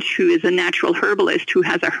parent who is a natural herbalist who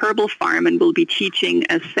has a herbal farm and will be teaching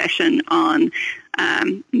a session on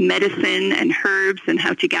medicine and herbs and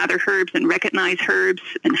how to gather herbs and recognize herbs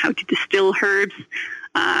and how to distill herbs.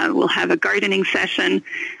 We'll have a gardening session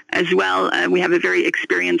as well. We have a very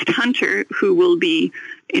experienced hunter who will be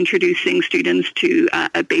introducing students to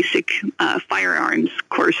a basic firearms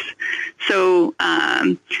course. So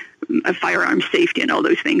firearms safety and all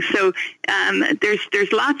those things. So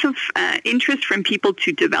there's lots of interest from people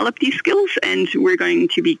to develop these skills, and we're going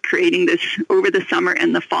to be creating this over the summer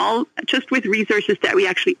and the fall, just with resources that we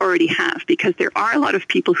actually already have, because there are a lot of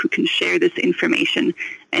people who can share this information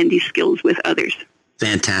and these skills with others.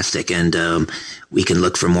 Fantastic. And we can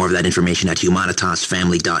look for more of that information at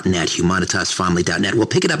humanitasfamily.net, humanitasfamily.net. We'll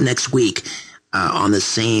pick it up next week on the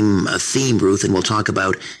same theme, Ruth, and we'll talk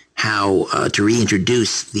about how to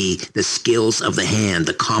reintroduce the skills of the hand,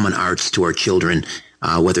 the common arts to our children,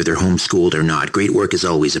 whether they're homeschooled or not. Great work as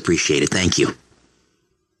always. Appreciate it. Thank you.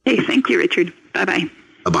 Hey, thank you, Richard. Bye-bye.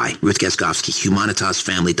 Bye-bye. Ruth Gaskowski,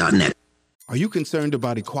 humanitasfamily.net. Are you concerned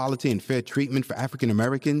about equality and fair treatment for African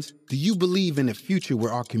Americans? Do you believe in a future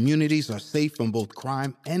where our communities are safe from both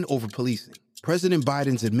crime and over-policing? President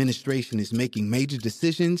Biden's administration is making major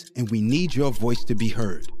decisions, and we need your voice to be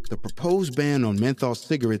heard. The proposed ban on menthol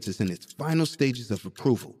cigarettes is in its final stages of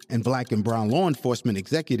approval, and Black and brown law enforcement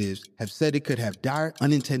executives have said it could have dire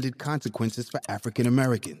unintended consequences for African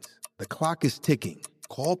Americans. The clock is ticking.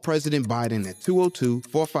 Call President Biden at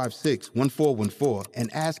 202-456-1414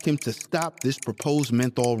 and ask him to stop this proposed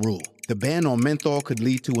menthol rule. The ban on menthol could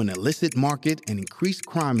lead to an illicit market and increased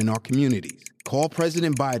crime in our communities. Call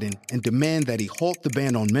President Biden and demand that he halt the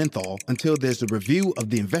ban on menthol until there's a review of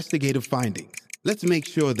the investigative findings. Let's make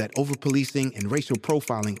sure that over-policing and racial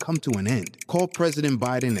profiling come to an end. Call President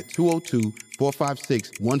Biden at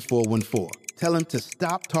 202-456-1414. Tell him to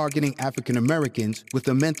stop targeting African Americans with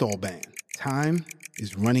a menthol ban. Time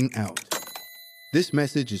is running out. This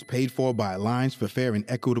message is paid for by Alliance for Fair and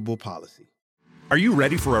Equitable Policy. Are you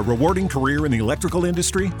ready for a rewarding career in the electrical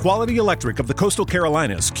industry? Quality Electric of the Coastal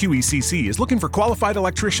Carolinas, QECC, is looking for qualified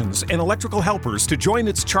electricians and electrical helpers to join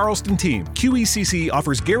its Charleston team. QECC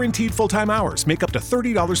offers guaranteed full-time hours, make up to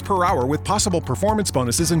 $30 per hour with possible performance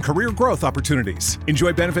bonuses and career growth opportunities.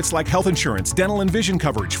 Enjoy benefits like health insurance, dental and vision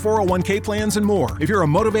coverage, 401k plans, and more. If you're a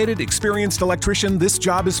motivated, experienced electrician, this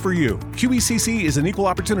job is for you. QECC is an equal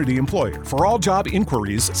opportunity employer. For all job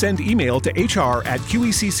inquiries, send email to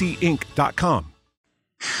hr@qeccinc.com.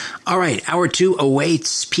 All right, Hour 2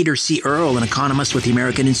 awaits. Peter C. Earle, an economist with the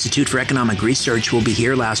American Institute for Economic Research, will be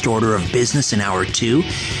here, last order of business in Hour 2,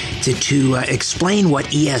 to explain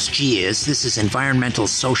what ESG is. This is environmental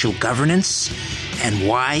social governance and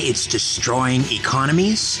why it's destroying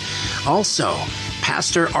economies. Also,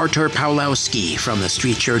 Pastor Artur Pawlowski from the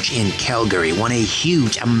Street Church in Calgary won a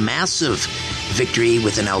massive victory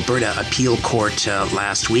with an Alberta appeal court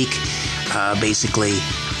last week, basically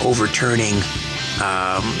overturning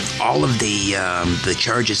all of the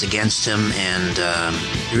charges against him and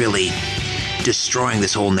really destroying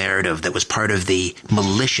this whole narrative that was part of the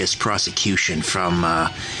malicious prosecution from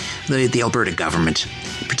the Alberta government,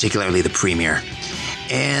 particularly the Premier.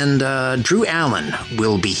 And Drew Allen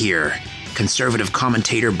will be here. Conservative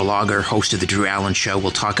commentator, blogger, host of The Drew Allen Show.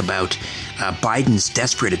 We'll talk about Biden's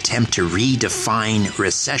desperate attempt to redefine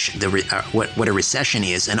recession, what a recession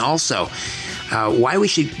is, and also why we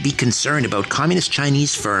should be concerned about communist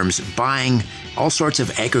Chinese firms buying all sorts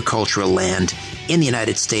of agricultural land in the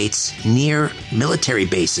United States near military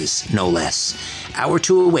bases, no less. Hour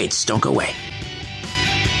 2 awaits. Don't go away.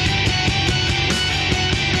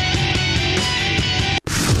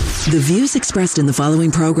 The views expressed in the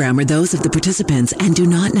following program are those of the participants and do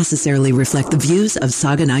not necessarily reflect the views of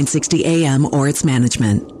Saga 960 AM or its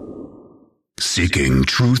management. Seeking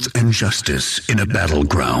truth and justice in a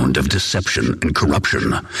battleground of deception and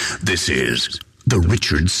corruption. This is The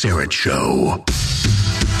Richard Syrett Show.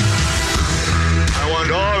 I want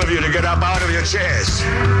all of you to get up out of your chairs.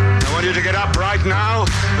 I want you to get up right now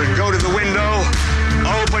and go to the window,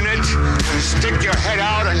 open it, and stick your head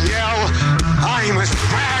out and yell, I'm as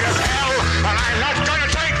mad as hell, and I'm not going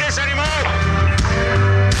to take this anymore!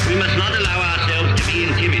 We must not allow ourselves to be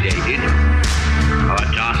intimidated. Our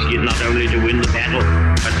task is not only to win the battle,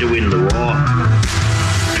 but to win the war.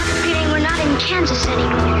 I'm feeling we're not in Kansas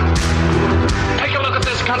anymore. Take a look at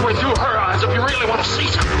this country through her eyes if you really want to see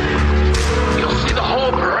something. You'll see the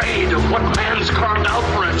whole parade of what man's carved out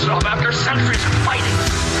for himself after centuries of fighting.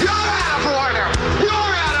 You're out of order!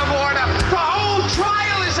 You're out of order! The whole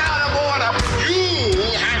trial is out of order! You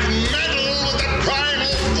have meddled with the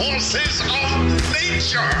primal forces of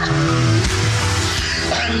nature!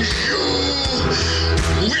 And you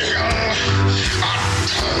will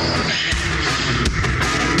atone.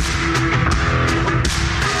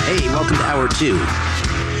 Hey, welcome to Hour 2.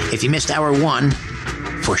 If you missed Hour 1,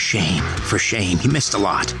 for shame. You missed a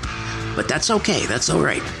lot. But that's okay. That's all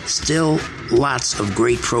right. Still lots of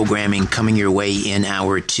great programming coming your way in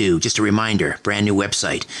Hour 2. Just a reminder, brand new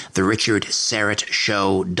website,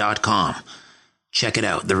 therichardsarrettshow.com. Check it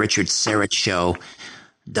out,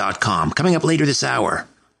 therichardsarrettshow.com. Coming up later this hour,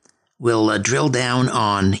 we'll drill down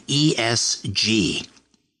on ESG,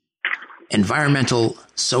 environmental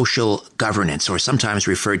social governance, or sometimes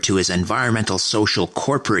referred to as environmental social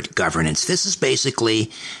corporate governance. This is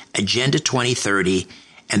basically Agenda 2030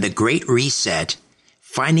 and the Great Reset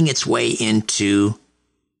finding its way into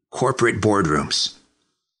corporate boardrooms.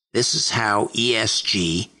 This is how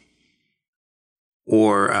ESG,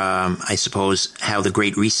 or I suppose how the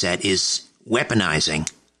Great Reset is weaponizing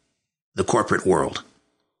the corporate world.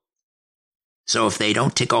 So if they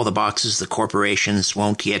don't tick all the boxes, the corporations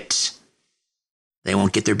won't get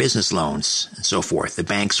their business loans and so forth. The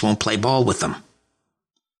banks won't play ball with them.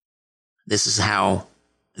 This is how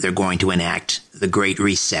they're going to enact the Great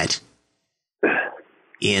Reset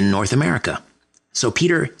in North America. So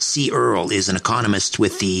Peter C. Earle is an economist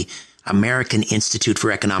with the American Institute for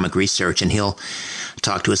Economic Research, and he'll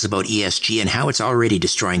talk to us about ESG and how it's already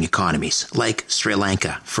destroying economies, like Sri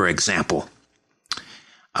Lanka, for example.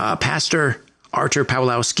 Pastor Artur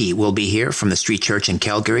Pawlowski will be here from the Street Church in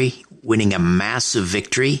Calgary, winning a massive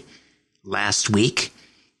victory last week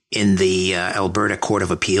in the Alberta Court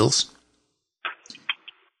of Appeals.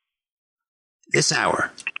 This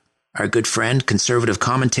hour, our good friend, conservative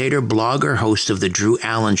commentator, blogger, host of The Drew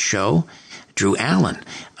Allen Show, Drew Allen,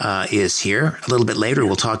 is here. A little bit later,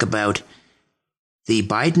 we'll talk about the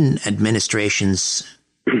Biden administration's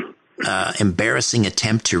embarrassing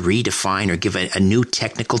attempt to redefine or give a new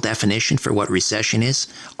technical definition for what recession is,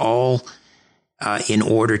 all in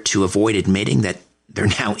order to avoid admitting that they're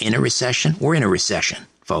now in a recession. We're in a recession,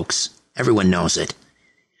 folks. Everyone knows it.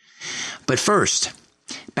 But first,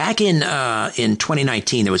 back in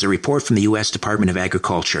 2019, there was a report from the U.S. Department of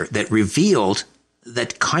Agriculture that revealed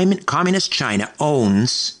that communist China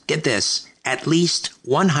owns, get this, at least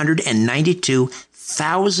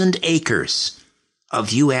 192,000 acres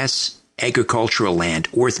of U.S. agricultural land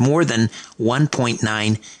worth more than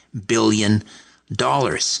 $1.9 billion.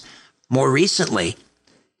 More recently,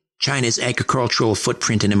 China's agricultural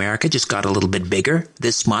footprint in America just got a little bit bigger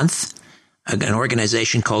this month. An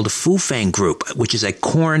organization called the Fufeng Group, which is a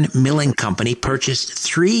corn milling company, purchased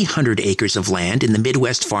 300 acres of land in the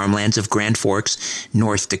Midwest farmlands of Grand Forks,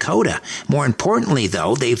 North Dakota. More importantly,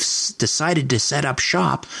 though, they've decided to set up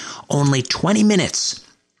shop only 20 minutes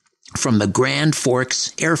from the Grand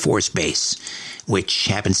Forks Air Force Base, which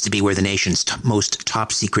happens to be where the nation's most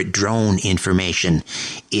top-secret drone information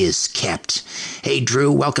is kept. Hey,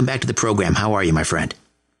 Drew, welcome back to the program. How are you, my friend?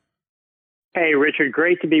 Hey, Richard,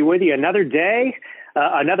 great to be with you. Another day,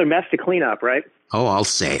 another mess to clean up, right? Oh, I'll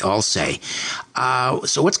say.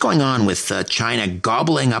 So what's going on with China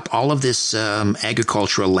gobbling up all of this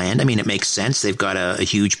agricultural land? I mean, it makes sense. They've got a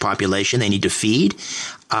huge population they need to feed,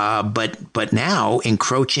 but now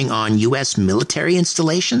encroaching on U.S. military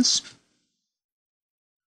installations?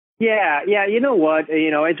 Yeah. You know what?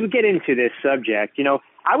 As we get into this subject,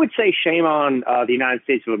 I would say shame on the United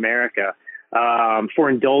States of America for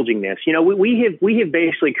indulging this. We have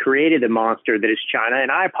basically created a monster that is China,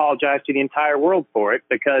 and I apologize to the entire world for it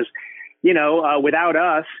because, without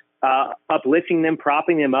us uplifting them,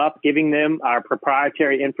 propping them up, giving them our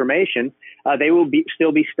proprietary information, they will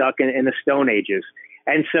still be stuck in the Stone Ages.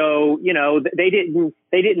 And so, they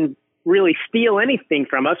didn't really steal anything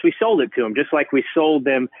from us. We sold it to them, just like we sold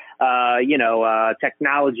them,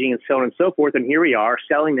 technology and so on and so forth. And here we are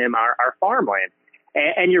selling them our farmland.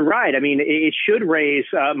 And you're right. I mean, it should raise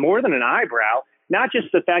more than an eyebrow, not just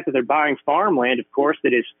the fact that they're buying farmland, of course,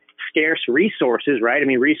 that is scarce resources, right? I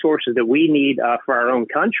mean, resources that we need for our own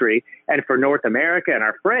country and for North America and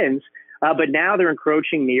our friends. But now they're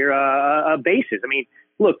encroaching near bases. I mean,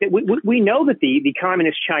 look, we know that the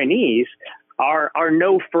communist Chinese are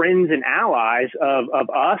no friends and allies of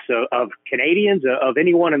us, of Canadians, of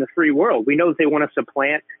anyone in the free world. We know that they want to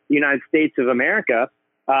supplant the United States of America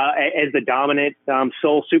as the dominant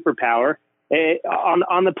sole superpower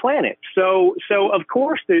on the planet. So of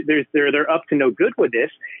course they're up to no good with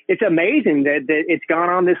this. It's amazing that it's gone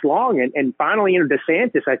on this long, and finally,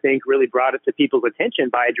 DeSantis, I think, really brought it to people's attention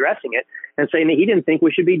by addressing it and saying that he didn't think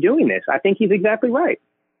we should be doing this. I think he's exactly right.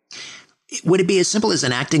 Would it be as simple as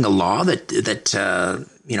enacting a law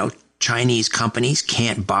that Chinese companies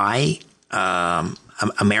can't buy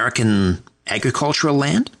American agricultural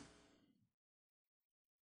land?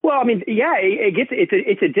 Well, I mean, yeah,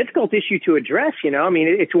 it's a difficult issue to address. I mean,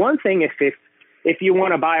 it's one thing if you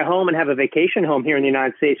want to buy a home and have a vacation home here in the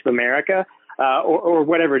United States of America, or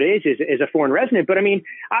whatever it is a foreign resident. But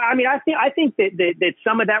I think that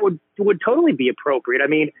some of that would totally be appropriate. I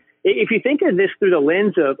mean, if you think of this through the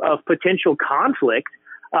lens of potential conflict,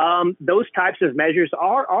 those types of measures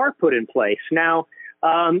are put in place. Now,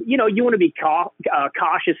 you want to be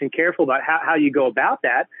cautious and careful about how you go about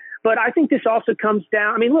that. But I think this also comes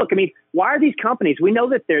down. I mean, look, why are these companies? We know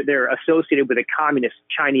that they're associated with a communist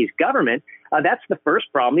Chinese government. That's the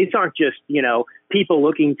first problem. These aren't just, people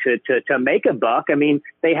looking to make a buck. I mean,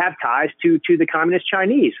 they have ties to the communist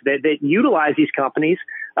Chinese that utilize these companies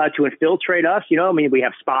to infiltrate us. We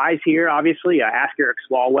have spies here, obviously. Ask Eric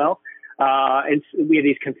Swalwell. And we have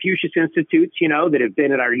these Confucius Institutes, that have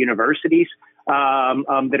been at our universities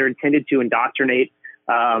that are intended to indoctrinate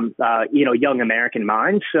young American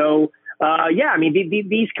minds. So,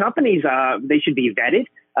 these companies, they should be vetted.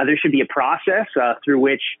 There should be a process through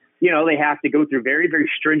which, they have to go through very, very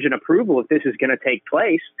stringent approval if this is going to take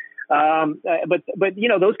place. But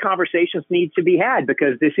those conversations need to be had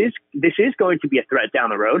because this is going to be a threat down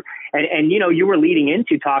the road. And you were leading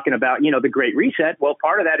into talking about, the Great Reset. Well,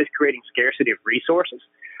 part of that is creating scarcity of resources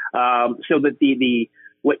so that the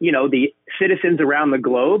citizens around the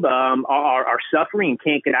globe are suffering and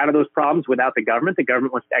can't get out of those problems without the government. The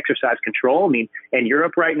government wants to exercise control. I mean, in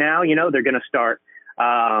Europe right now, they're going to start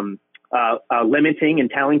limiting and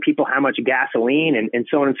telling people how much gasoline and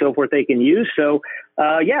so on and so forth they can use. So,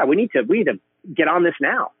 we need to get on this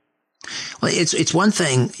now. Well, it's one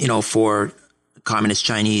thing, for communist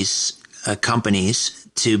Chinese companies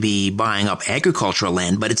to be buying up agricultural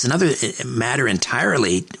land, but it's another matter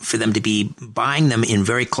entirely for them to be buying them in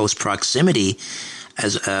very close proximity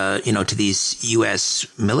as, to these U.S.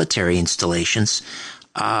 military installations.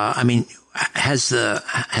 Has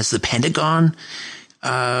the Pentagon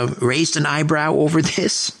raised an eyebrow over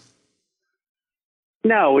this?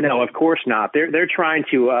 No, of course not. They're trying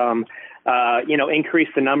to, increase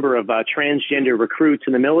the number of transgender recruits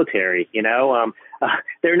in the military.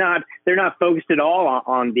 They're not focused at all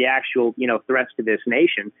on the actual, threats to this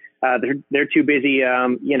nation. They're too busy,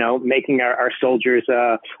 making our soldiers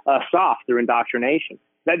soft through indoctrination.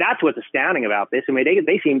 That's what's astounding about this. I mean,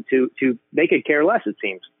 they seem they could care less, it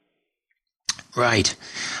seems. Right.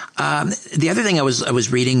 The other thing I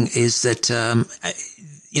was reading is that,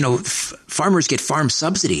 farmers get farm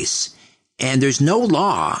subsidies, and there's no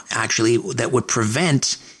law actually that would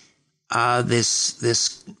prevent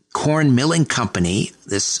this corn milling company,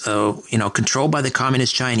 this controlled by the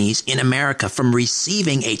communist Chinese in America, from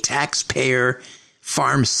receiving a taxpayer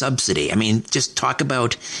farm subsidy. I mean, just talk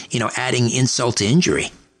about adding insult to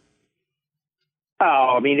injury.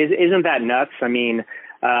 Oh, I mean, isn't that nuts? I mean,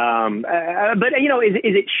 But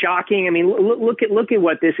is it shocking? I mean, look at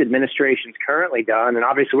what this administration's currently done, and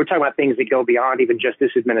obviously we're talking about things that go beyond even just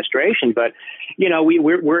this administration. But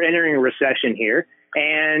we're entering a recession here,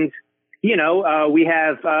 and we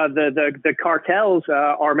have the cartels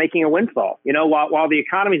are making a windfall. While the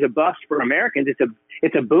economy's a bust for Americans,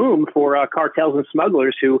 it's a boom for cartels and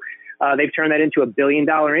smugglers who they've turned that into $1 billion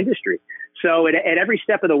industry. So at every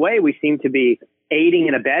step of the way, we seem to be aiding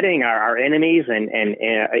and abetting our enemies and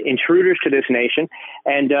intruders to this nation,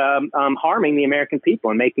 and harming the American people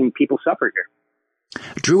and making people suffer here.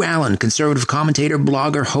 Drew Allen, conservative commentator,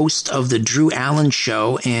 blogger, host of The Drew Allen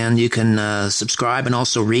Show, and you can subscribe and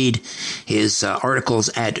also read his articles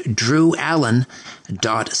at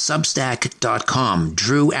drewallen.substack.com.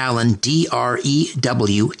 Drew Allen,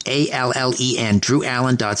 DREWALLEN,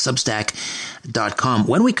 drewallen.substack.com.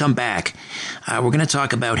 When we come back, we're going to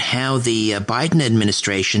talk about how the Biden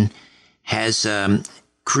administration has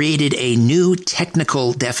created a new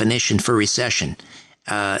technical definition for recession.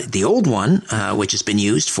 The old one, which has been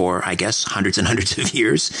used for, I guess, hundreds and hundreds of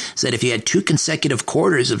years, said if you had 2 consecutive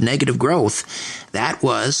quarters of negative growth, that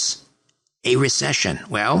was a recession.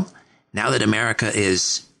 Well, now that America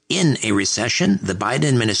is in a recession, the Biden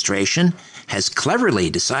administration has cleverly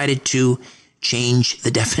decided to change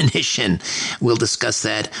the definition. We'll discuss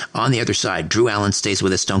that on the other side. Drew Allen stays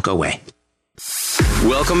with us. Don't go away.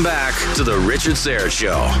 Welcome back to the Richard Syrett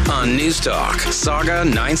Show on News Talk, Saga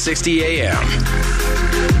 960 AM.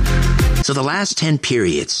 So the last 10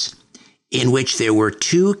 periods in which there were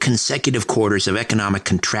 2 consecutive quarters of economic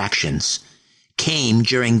contractions came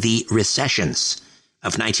during the recessions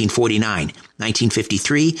of 1949,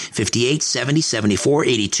 1953, 58, 70, 74,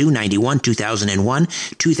 82, 91, 2001,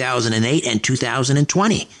 2008, and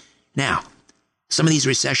 2020. Now, some of these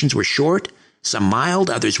recessions were short, some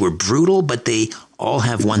mild, others were brutal, but they all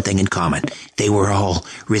have one thing in common. They were all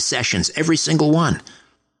recessions, every single one.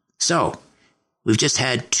 So, we've just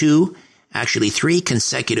had 3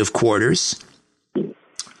 consecutive quarters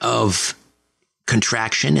of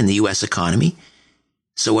contraction in the U.S. economy.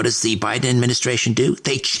 So what does the Biden administration do?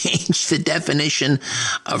 They change the definition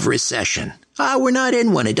of recession. We're not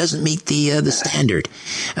in one. It doesn't meet the standard.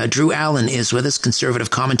 Drew Allen is with us,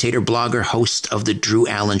 conservative commentator, blogger, host of The Drew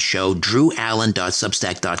Allen Show,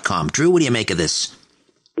 drewallen.substack.com. Drew, what do you make of this?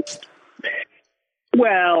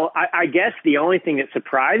 Well, I guess the only thing that's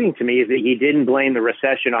surprising to me is that he didn't blame the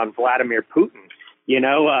recession on Vladimir Putin.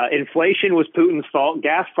 Inflation was Putin's fault.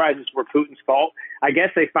 Gas prices were Putin's fault. I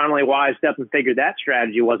guess they finally wised up and figured that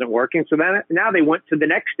strategy wasn't working. So now they went to the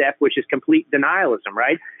next step, which is complete denialism,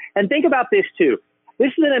 right? And think about this, too.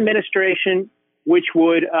 This is an administration which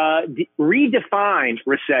would redefine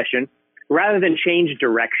recession rather than change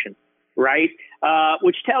direction, right?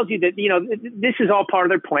 Which tells you that, this is all part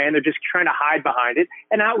of their plan. They're just trying to hide behind it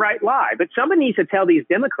and outright lie. But somebody needs to tell these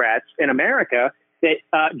Democrats in America that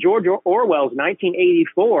George Orwell's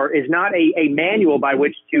 1984 is not a manual by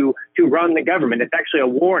which to run the government. It's actually a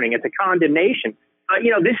warning. It's a condemnation.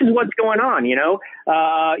 This is what's going on.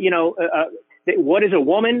 What is a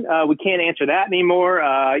woman? We can't answer that anymore.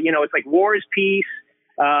 It's like war is peace.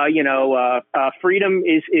 Freedom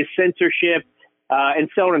is censorship, and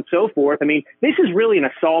so on and so forth. I mean, this is really an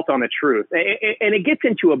assault on the truth, and it gets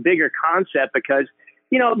into a bigger concept because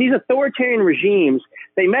these authoritarian regimes,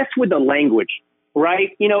 they mess with the language.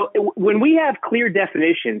 Right. When we have clear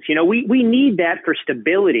definitions, we need that for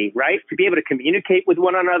stability, right? To be able to communicate with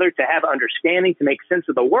one another, to have understanding, to make sense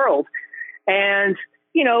of the world. And,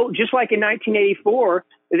 just like in 1984,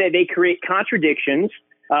 they create contradictions,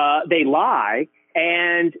 they lie,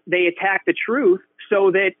 and they attack the truth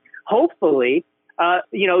so that hopefully,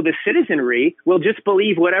 the citizenry will just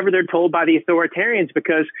believe whatever they're told by the authoritarians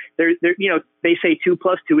because they say 2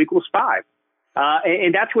 + 2 = 5.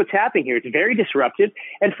 And that's what's happening here. It's very disruptive.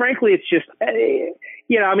 And frankly, it's just,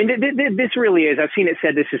 this really is. I've seen it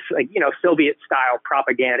said this is like, Soviet style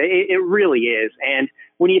propaganda. It really is. And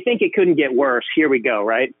when you think it couldn't get worse, here we go,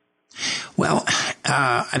 right? Well,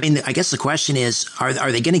 I guess the question is, are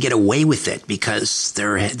they going to get away with it? Because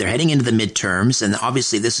they're heading into the midterms, and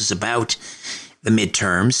obviously this is about the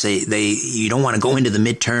midterms. You don't want to go into the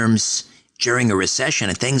midterms during a recession,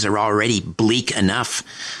 and things are already bleak enough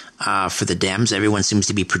for the Dems. Everyone seems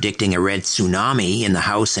to be predicting a red tsunami in the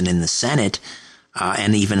House and in the Senate,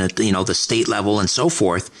 and even at the state level and so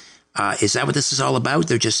forth. Is that what this is all about?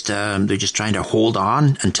 They're just trying to hold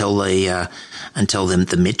on until the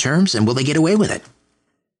midterms, and will they get away with it?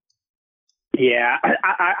 Yeah,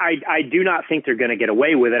 I do not think they're going to get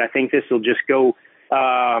away with it. I think this will just go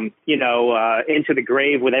into the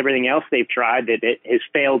grave with everything else they've tried that it has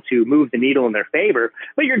failed to move the needle in their favor.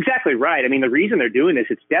 But you're exactly right. I mean, the reason they're doing this,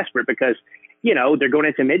 it's desperate because, they're going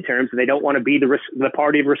into midterms and they don't want to be the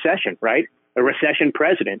party of recession, right? A recession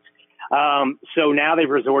president. So now they've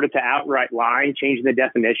resorted to outright lying, changing the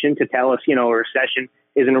definition to tell us, a recession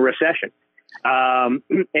isn't a recession. Here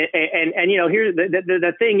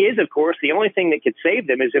the thing is, of course, the only thing that could save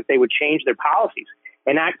them is if they would change their policies,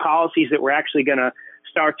 enact policies that were actually going to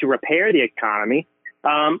start to repair the economy.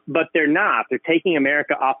 But they're not. They're taking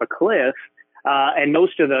America off a cliff, and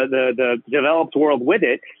most of the developed world with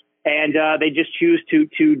it. And they just choose to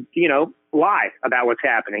lie about what's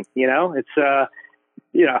happening. It's I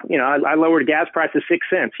lowered gas prices 6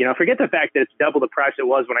 cents. Forget the fact that it's double the price it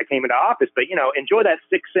was when I came into office, but enjoy that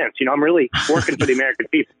 6 cents. I'm really working for the American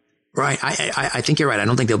people. Right. I think you're right. I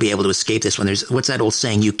don't think they'll be able to escape this one. What's that old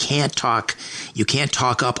saying? You can't talk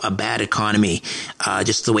up a bad economy,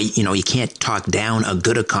 just the way, you can't talk down a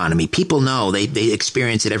good economy. People know, they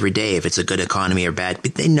experience it every day if it's a good economy or bad,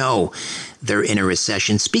 but they know they're in a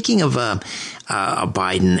recession. Speaking of,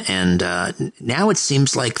 Biden, and, now it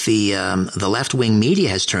seems like the left-wing media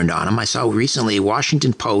has turned on him. I saw recently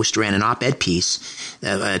Washington Post ran an op-ed piece,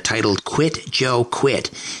 titled "Quit Joe, Quit."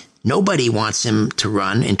 Nobody wants him to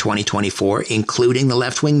run in 2024, including the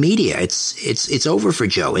left-wing media. It's over for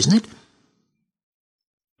Joe, isn't it?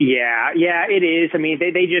 Yeah, it is. I mean,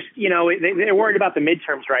 they just, they're worried about the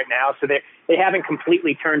midterms right now, so they haven't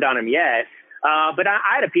completely turned on him yet. But I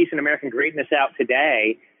had a piece in American Greatness out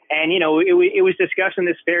today, and, it was discussing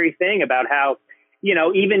this very thing about how,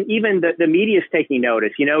 even the media's taking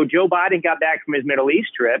notice. Joe Biden got back from his Middle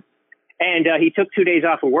East trip. And he took 2 days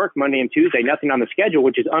off of work, Monday and Tuesday, nothing on the schedule,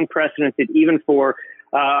 which is unprecedented even for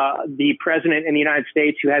the president in the United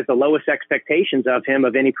States who has the lowest expectations of him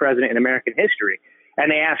of any president in American history.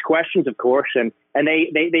 And they ask questions, of course, and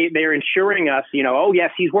they're ensuring us, oh,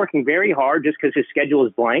 yes, he's working very hard just because his schedule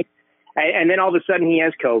is blank. And then all of a sudden he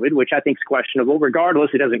has COVID, which I think is questionable.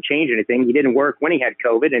 Regardless, it doesn't change anything. He didn't work when he had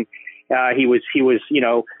COVID, and he was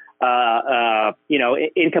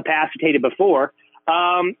incapacitated before.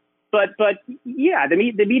 But yeah, the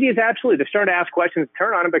media is absolutely, they're starting to ask questions,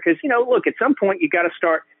 turn on him because, look, at some point you got to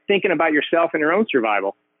start thinking about yourself and your own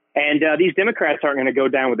survival. And these Democrats aren't going to go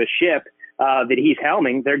down with a ship that he's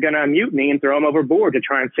helming. They're going to mutiny and throw him overboard to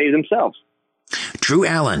try and save themselves. Drew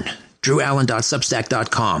Allen,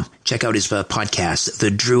 drewallen.substack.com. Check out his podcast, The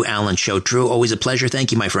Drew Allen Show. Drew, always a pleasure.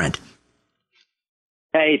 Thank you, my friend.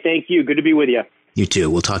 Hey, thank you. Good to be with you. You too.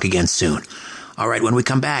 We'll talk again soon. All right, when we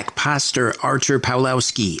come back, Pastor Artur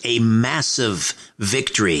Pawlowski, a massive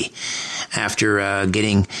victory after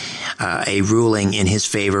getting a ruling in his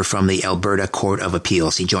favor from the Alberta Court of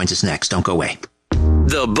Appeals. He joins us next. Don't go away.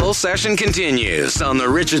 The bull session continues on The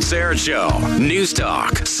Richard Syrett Show. News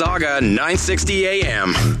Talk, Saga 960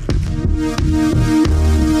 AM.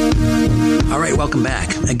 All right, welcome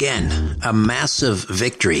back. Again, a massive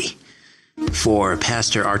victory for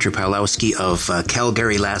Pastor Artur Pawlowski of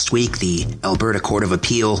Calgary last week, the Alberta Court of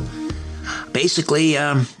Appeal. Basically,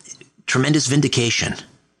 tremendous vindication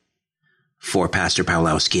for Pastor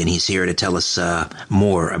Pawlowski, and he's here to tell us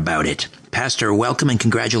more about it. Pastor, welcome and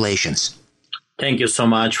congratulations. Thank you so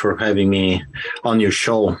much for having me on your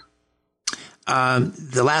show.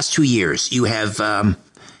 The last 2 years, you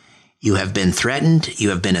have been threatened, you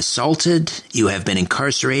have been assaulted, you have been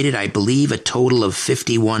incarcerated, I believe a total of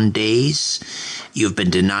 51 days. You've been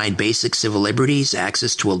denied basic civil liberties,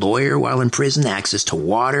 access to a lawyer while in prison, access to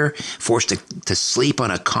water, forced to sleep on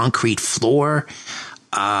a concrete floor.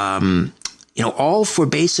 All for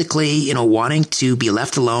basically, wanting to be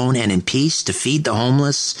left alone and in peace, to feed the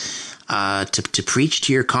homeless, to preach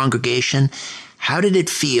to your congregation. How did it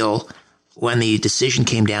feel when the decision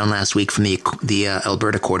came down last week from the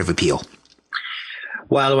Alberta Court of Appeal?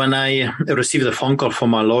 Well, when I received a phone call from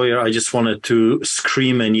my lawyer, I just wanted to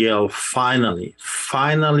scream and yell, finally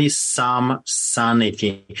some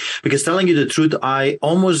sanity. Because telling you the truth, I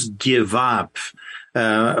almost give up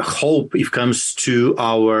hope if it comes to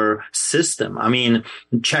our system. I mean,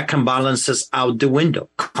 check and balances out the window,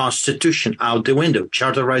 Constitution out the window,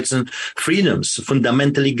 Charter rights and freedoms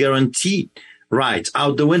fundamentally guaranteed rights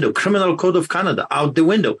out the window, Criminal Code of Canada out the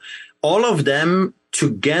window. All of them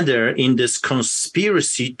together in this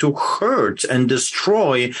conspiracy to hurt and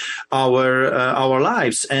destroy our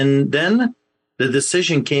lives. And then the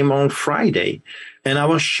decision came on Friday. And I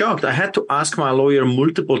was shocked. I had to ask my lawyer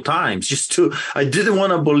multiple times I didn't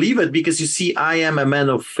want to believe it because, you see, I am a man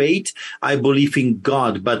of faith. I believe in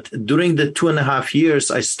God. But during the 2.5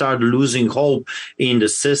 years, I started losing hope in the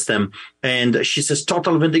system. And she says,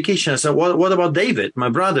 total vindication. I said, what about David, my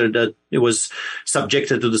brother, that was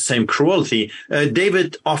subjected to the same cruelty?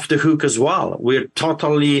 David off the hook as well. We're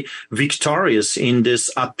totally victorious in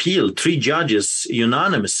this appeal. 3 judges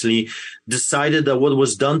unanimously decided that what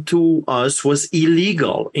was done to us was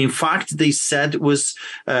illegal. In fact, they said it was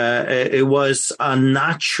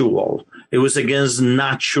unnatural. It was against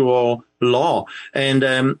natural law. And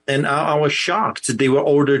I was shocked. They were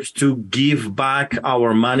ordered to give back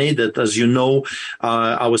our money that, as you know,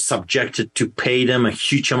 I was subjected to pay them a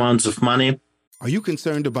huge amounts of money. Are you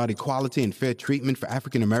concerned about equality and fair treatment for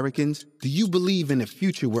African Americans? Do you believe in a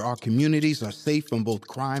future where our communities are safe from both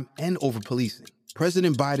crime and over-policing?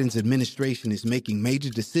 President Biden's administration is making major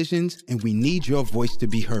decisions, and we need your voice to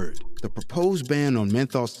be heard. The proposed ban on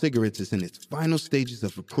menthol cigarettes is in its final stages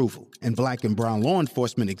of approval, and Black and brown law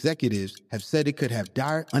enforcement executives have said it could have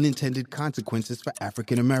dire unintended consequences for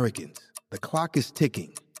African Americans. The clock is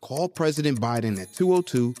ticking. Call President Biden at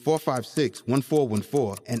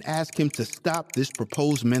 202-456-1414 and ask him to stop this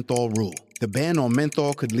proposed menthol rule. The ban on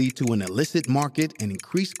menthol could lead to an illicit market and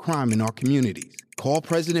increased crime in our communities. Call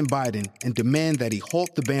President Biden and demand that he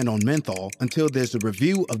halt the ban on menthol until there's a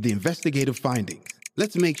review of the investigative findings.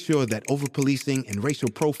 Let's make sure that over-policing and racial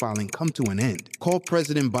profiling come to an end. Call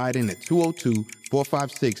President Biden at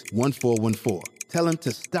 202-456-1414. Tell him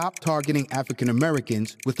to stop targeting African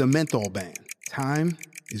Americans with a menthol ban. Time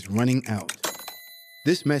is running out.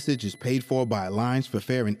 This message is paid for by Alliance for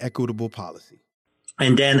Fair and Equitable Policy.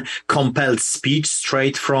 And then compelled speech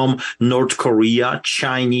straight from North Korea,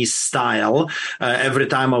 Chinese style. Every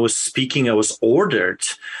time I was speaking, I was ordered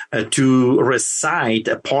to recite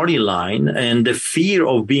a party line, and the fear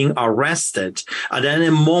of being arrested at any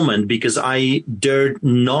moment because I dared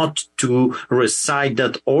not to recite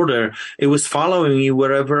that order. It was following me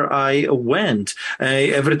wherever I went.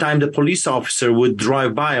 Every time the police officer would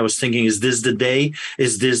drive by, I was thinking, is this the day?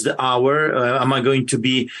 Is this the hour? Am I going to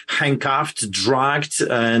be handcuffed, dragged,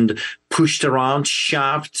 and pushed around,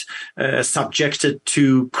 shoved, subjected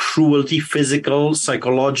to cruelty, physical,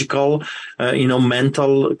 psychological,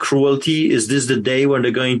 mental cruelty? Is this the day when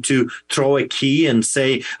they're going to throw a key and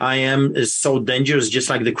say, I am so dangerous, just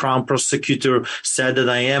like the Crown prosecutor said that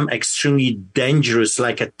I am extremely dangerous,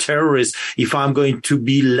 like a terrorist. If I'm going to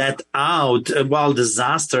be let out,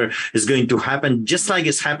 disaster is going to happen, just like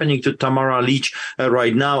it's happening to Tamara Leach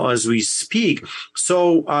right now as we speak.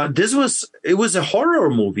 So it was a horror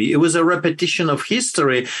movie. It was a repetition of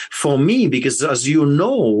history for me because, as you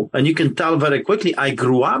know, and you can tell very quickly, I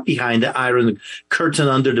grew up behind the Iron Curtain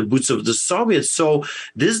under the boots of the Soviets. So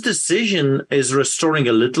this decision is restoring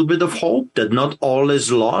a little bit of hope that not all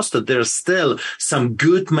is lost, that there's still some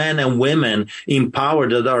good men and women in power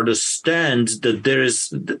that understand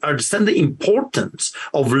the importance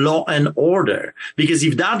of law and order. Because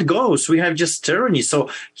if that goes, we have just tyranny. So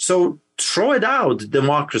throw it out,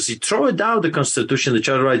 democracy, throw it out, the Constitution, the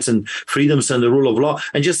Charter of Rights and Freedoms and the rule of law,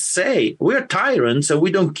 and just say, we're tyrants and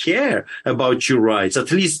we don't care about your rights.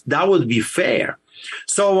 At least that would be fair.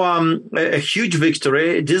 So a huge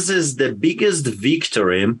victory. This is the biggest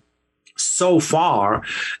victory so far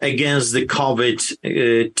against the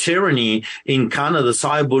COVID tyranny in Canada. So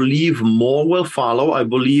I believe more will follow. I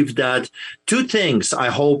believe that 2 things I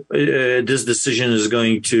hope this decision is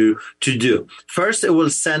going to do. First, it will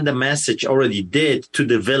send a message, already did, to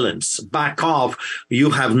the villains. Back off.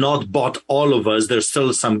 You have not bought all of us. There's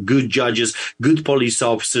still some good judges, good police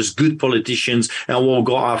officers, good politicians, and we'll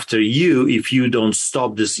go after you if you don't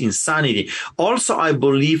stop this insanity. Also, I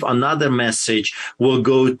believe another message will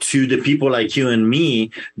go to the people like you and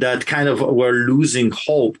me that kind of were losing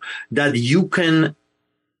hope, that you can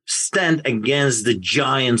stand against the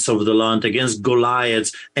giants of the land, against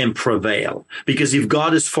Goliaths, and prevail. Because if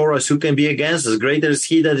God is for us, who can be against us? Greater is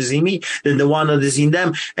he that is in me than the one that is in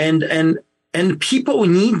them. And people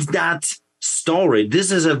need that story.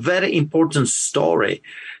 This is a very important story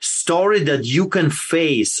that you can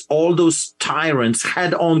face all those tyrants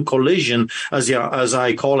head-on collision, as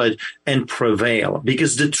I call it, and prevail.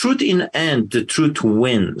 Because the truth in the end, the truth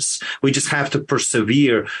wins. We just have to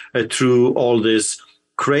persevere through all this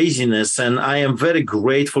craziness. And I am very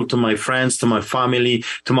grateful to my friends, to my family,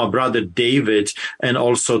 to my brother David, and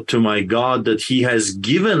also to my God that he has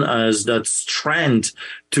given us that strength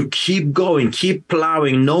to keep going, keep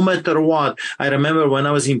plowing, no matter what. I remember when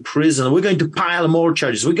I was in prison, we're going to pile more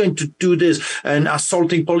charges. We're going to do this, and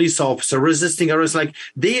assaulting police officer, resisting arrest. Like,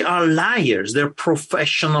 they are liars. They're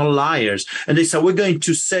professional liars. And they said, we're going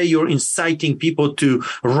to say you're inciting people to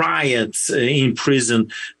riots in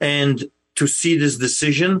prison. And to see this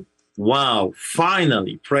decision, wow,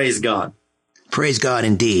 finally, praise God. Praise God,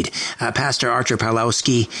 indeed. Pastor Archer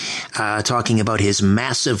Pawlowski talking about his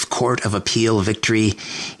massive Court of Appeal victory.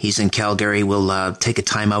 He's in Calgary. We'll take a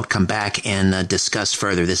time out, come back, and discuss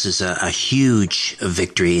further. This is a huge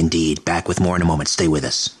victory indeed. Back with more in a moment. Stay with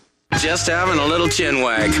us. Just having a little chin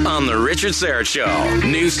wag on The Richard Syrett Show.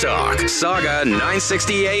 News Talk, Saga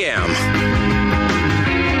 960 AM.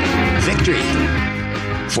 Victory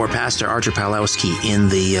for Pastor Archer Pawlowski in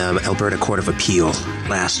the Alberta Court of Appeal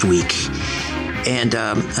last week. And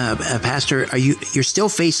Pastor, you're still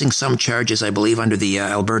facing some charges, I believe, under the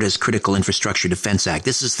Alberta's Critical Infrastructure Defense Act.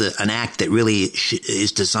 This is an act that really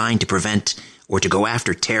is designed to prevent or to go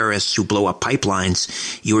after terrorists who blow up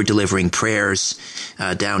pipelines. You were delivering prayers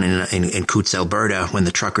down in Coutts, Alberta, when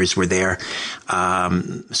the truckers were there.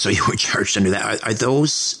 So you were charged under that.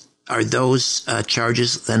 Are those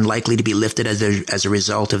charges then likely to be lifted as a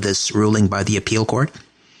result of this ruling by the appeal court?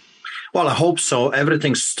 Well, I hope so.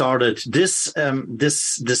 Everything started this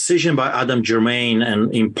decision by Adam Germain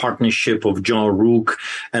and in partnership of John Rook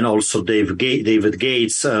and also David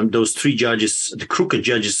Gates. Those three judges, the crooked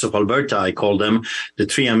judges of Alberta, I call them, the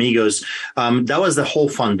three amigos. That was the whole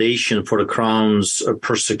foundation for the Crown's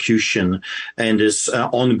persecution and this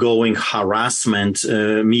ongoing harassment,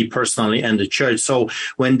 me personally and the church. So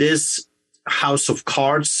when this house of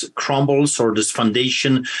cards crumbles or this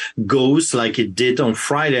foundation goes like it did on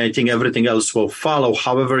Friday, I think everything else will follow.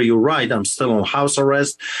 However, you're right. I'm still on house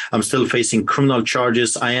arrest. I'm still facing criminal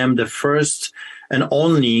charges. I am the first and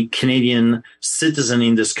only Canadian citizen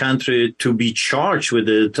in this country to be charged with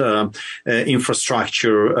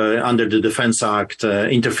infrastructure under the Defense Act,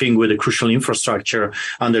 interfering with the crucial infrastructure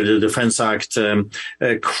under the Defense Act,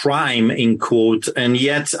 crime in quote. And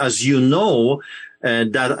yet, as you know,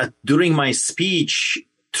 that during my speech,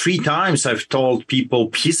 3 times I've told people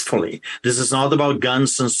peacefully, this is not about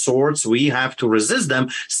guns and swords. We have to resist them,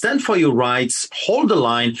 stand for your rights, hold the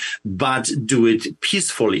line, but do it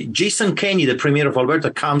peacefully. Jason Kenney, the Premier of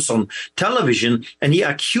Alberta, comes on television and he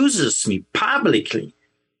accuses me publicly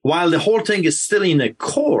while the whole thing is still in the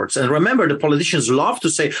courts. And remember, the politicians love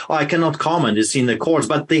to say, oh, I cannot comment, it's in the courts,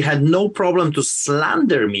 but they had no problem to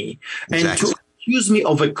slander me and to accuse me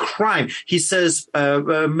of a crime. He says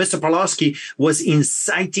Mr. Pawlowski was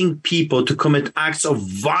inciting people to commit acts of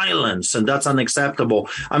violence, and that's unacceptable.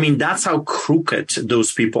 I mean, that's how crooked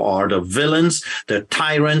those people are. They're villains, they're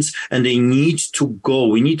tyrants, and they need to go.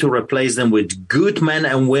 We need to replace them with good men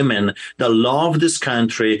and women that love this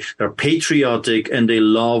country, they're patriotic, and they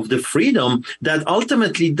love the freedom that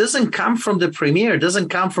ultimately doesn't come from the premier, doesn't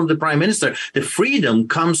come from the prime minister. The freedom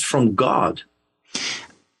comes from God.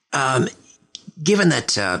 Given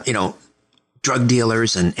that, drug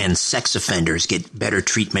dealers and sex offenders get better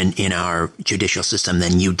treatment in our judicial system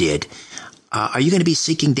than you did, are you going to be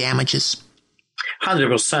seeking damages?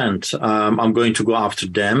 100%. I'm going to go after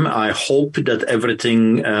them. I hope that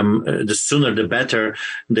everything, the sooner the better,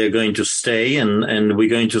 they're going to stay and we're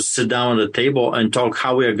going to sit down at the table and talk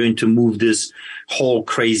how we are going to move this whole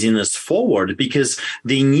craziness forward, because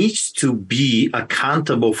they need to be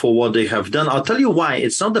accountable for what they have done. I'll tell you why.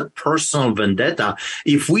 It's not a personal vendetta.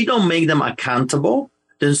 If we don't make them accountable,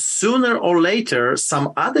 then sooner or later,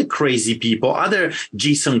 some other crazy people, other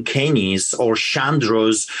Jason Kenneys or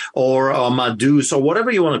Chandros or Madus or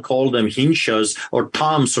whatever you want to call them, Hinchas or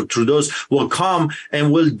Toms or Trudeaus, will come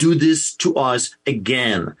and will do this to us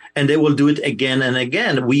again. And they will do it again and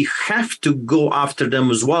again. We have to go after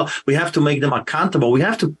them as well. We have to make them accountable. We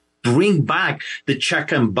have to bring back the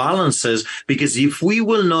check and balances, because if we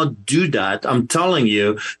will not do that, I'm telling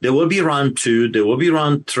you, there will be round 2, there will be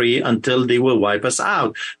round 3 until they will wipe us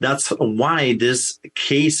out. That's why this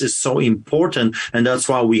case is so important, and that's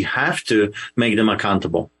why we have to make them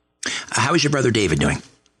accountable. How is your brother David doing?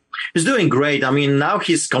 He's doing great. I mean, now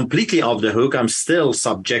he's completely off the hook. I'm still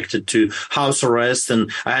subjected to house arrest, and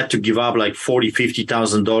I had to give up like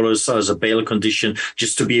 $40,000-$50,000 as a bail condition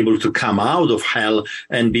just to be able to come out of hell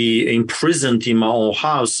and be imprisoned in my own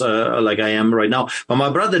house like I am right now. But my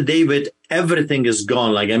brother David, everything is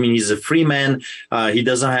gone. Like, I mean, he's a free man. He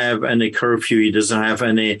doesn't have any curfew. He doesn't have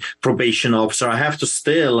any probation officer. I have to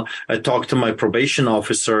still talk to my probation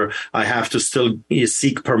officer. I have to still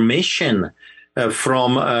seek permission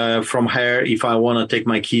from her if I want to take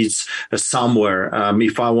my kids somewhere.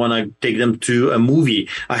 If I want to take them to a movie,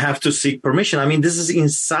 I have to seek permission. I mean, this is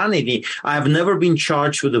insanity. I have never been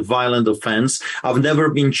charged with a violent offense. I've never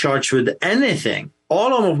been charged with anything.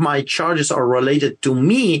 All of my charges are related to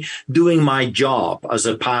me doing my job as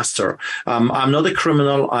a pastor. I'm not a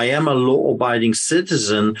criminal. I am a law-abiding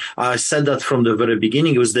citizen. I said that from the very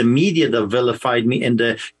beginning. It was the media that vilified me and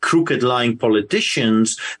the crooked, lying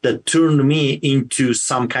politicians that turned me into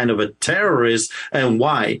some kind of a terrorist. And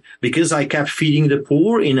why? Because I kept feeding the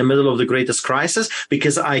poor in the middle of the greatest crisis,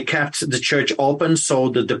 because I kept the church open so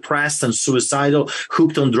the depressed and suicidal,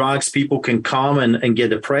 hooked on drugs people can come and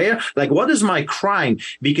get a prayer. Like, what is my crime?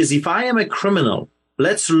 Because if I am a criminal,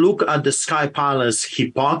 let's look at the Sky Palace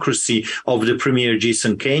hypocrisy of the Premier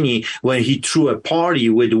Jason Kenney when he threw a party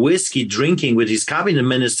with whiskey, drinking with his cabinet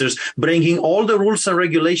ministers, breaking all the rules and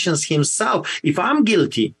regulations himself. If I'm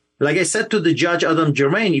guilty, like I said to the judge, Adam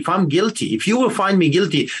Germain, if I'm guilty, if you will find me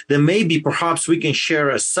guilty, then maybe perhaps we can share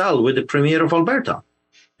a cell with the Premier of Alberta,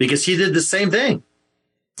 because he did the same thing.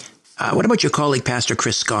 What about your colleague, Pastor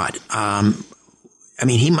Chris Scott? I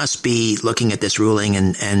mean, he must be looking at this ruling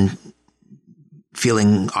and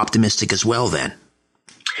feeling optimistic as well then.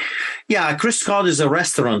 Yeah, Chris Scott is a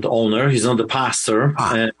restaurant owner. He's not the pastor.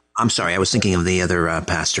 I'm sorry. I was thinking of the other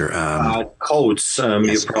pastor. Coates.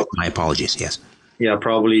 Yes, my apologies. Yes. Yeah,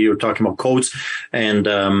 probably you're talking about Coates and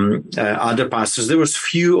other pastors. There was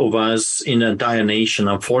few of us in the entire nation,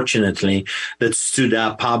 unfortunately, that stood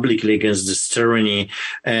up publicly against this tyranny,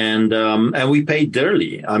 and we paid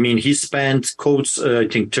dearly. I mean, he spent, Coates, I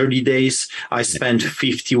think 30 days. I spent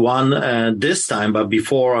 51 this time, but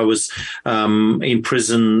before I was in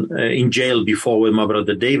prison, in jail before with my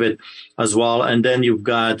brother David as well. And then you've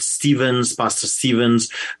got Pastor Stevens.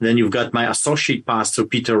 Then you've got my associate pastor,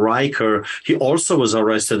 Peter Riker. He also was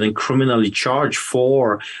arrested and criminally charged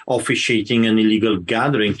for officiating an illegal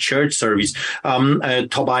gathering, church service.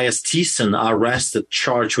 Tobias Thiessen arrested,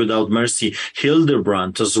 charged without mercy.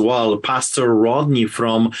 Hildebrandt as well. Pastor Rodney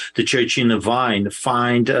from the church in Vine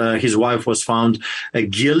his wife was found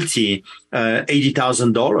guilty.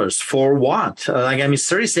 $80,000 for what?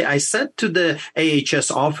 Seriously, I said to the AHS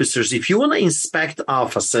officers, if you want to inspect our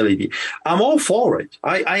facility, I'm all for it.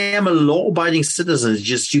 I am a law-abiding citizen. It's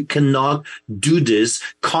just you cannot do this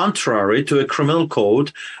contrary to a criminal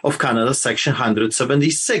code of Canada, section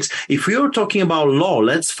 176. If we are talking about law,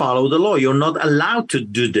 let's follow the law. You're not allowed to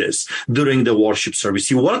do this during the worship service.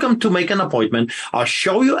 You're welcome to make an appointment. I'll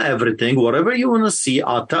show you everything. Whatever you want to see,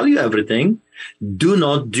 I'll tell you everything. Do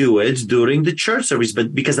not do it during the church service,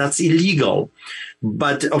 but because that's illegal.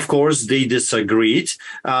 But of course, they disagreed,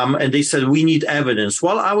 and they said, we need evidence.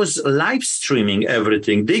 Well, I was live streaming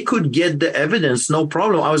everything. They could get the evidence, no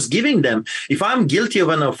problem. I was giving them, if I'm guilty of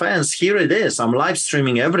an offense, here it is. I'm live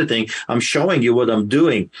streaming everything. I'm showing you what I'm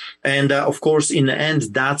doing. And of course, in the end,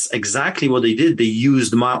 that's exactly what they did. They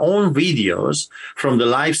used my own videos from the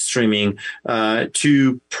live streaming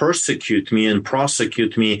to persecute me and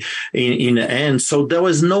prosecute me in the end. So there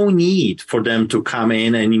was no need for them to come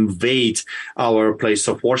in and invade our place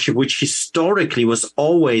of worship, which historically was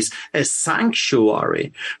always a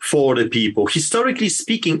sanctuary for the people. Historically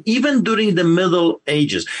speaking, even during the Middle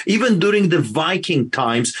Ages, even during the Viking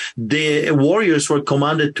times, the warriors were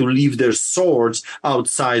commanded to leave their swords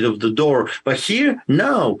outside of the door. But here,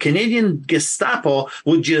 no, Canadian Gestapo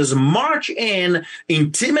would just march in,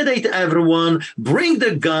 intimidate everyone, bring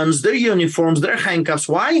their guns, their uniforms, their handcuffs.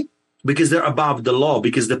 Why? Because they're above the law,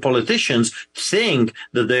 because the politicians think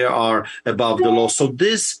that they are above the law. So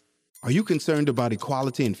this... Are you concerned about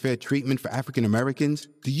equality and fair treatment for African Americans?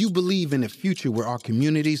 Do you believe in a future where our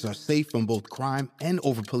communities are safe from both crime and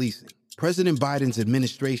over-policing? President Biden's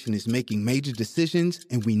administration is making major decisions,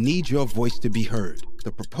 and we need your voice to be heard.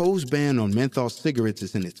 The proposed ban on menthol cigarettes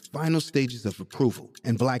is in its final stages of approval,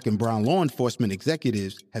 and Black and brown law enforcement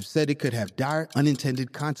executives have said it could have dire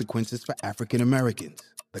unintended consequences for African Americans.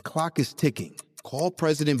 The clock is ticking. Call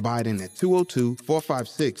President Biden at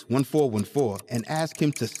 202-456-1414 and ask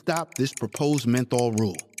him to stop this proposed menthol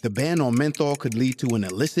rule. The ban on menthol could lead to an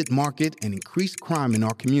illicit market and increased crime in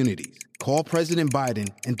our communities. Call President Biden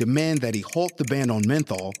and demand that he halt the ban on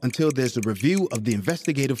menthol until there's a review of the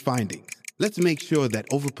investigative findings. Let's make sure that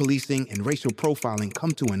overpolicing and racial profiling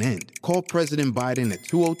come to an end. Call President Biden at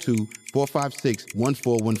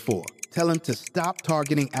 202-456-1414. Tell him to stop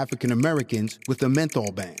targeting African Americans with a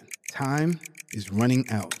menthol ban. Time is running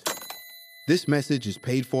out. This message is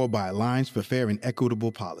paid for by Alliance for Fair and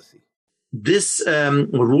Equitable Policy. This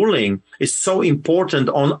ruling is so important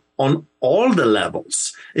on all the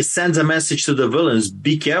levels. It sends a message to the villains,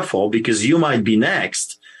 be careful because you might be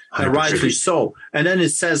next. Rightly so. And then it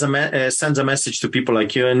says sends a message to people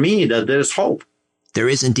like you and me that there's hope. There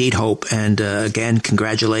is indeed hope. And again,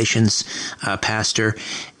 congratulations, Pastor.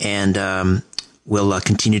 And we'll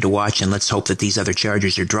continue to watch, and let's hope that these other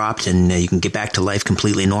charges are dropped and you can get back to life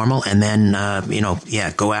completely normal. And then,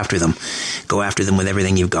 go after them. Go after them with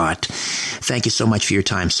everything you've got. Thank you so much for your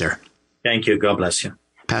time, sir. Thank you. God bless you.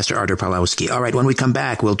 Pastor Artur Pawlowski. All right, when we come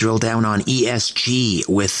back, we'll drill down on ESG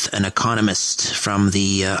with an economist from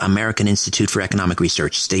the American Institute for Economic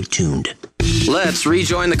Research. Stay tuned. Let's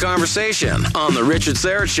rejoin the conversation on The Richard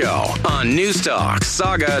Syrett Show on News Talk,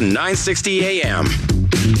 Saga 960 AM.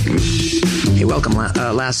 Hey, welcome.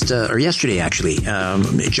 Yesterday, actually,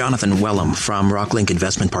 Jonathan Wellham from Rocklink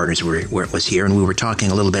Investment Partners was here, and we were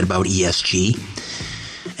talking a little bit about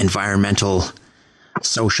ESG, environmental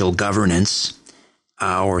social governance,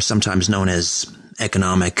 or sometimes known as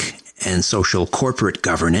economic and social corporate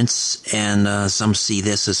governance. And some see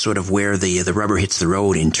this as sort of where the rubber hits the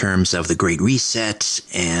road in terms of the Great Reset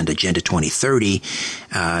and Agenda 2030,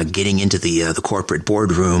 getting into the corporate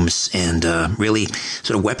boardrooms and really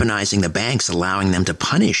sort of weaponizing the banks, allowing them to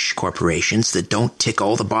punish corporations that don't tick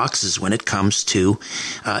all the boxes when it comes to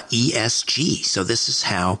ESG. So this is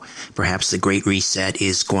how perhaps the Great Reset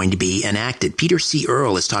is going to be enacted. Peter C.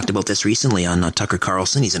 Earle has talked about this recently on Tucker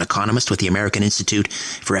Carlson. He's an economist with the American Institute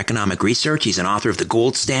for Economic Research. He's an author of The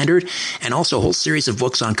Gold Standard and also a whole series of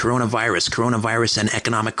books on coronavirus and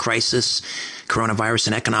economic crisis, coronavirus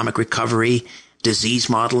and economic recovery, disease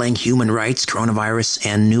modeling, human rights, coronavirus,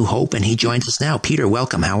 and New Hope. And he joins us now. Peter,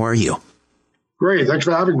 welcome. How are you? Great. Thanks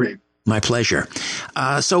for having me. My pleasure.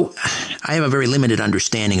 So I have a very limited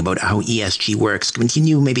understanding about how ESG works. Can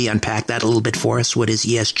you maybe unpack that a little bit for us? What is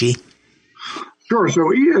ESG? Sure.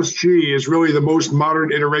 So ESG is really the most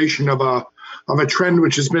modern iteration of a trend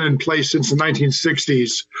which has been in place since the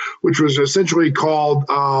 1960s, which was essentially called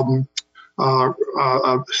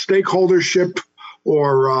stakeholdership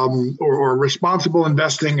or responsible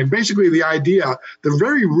investing. And basically the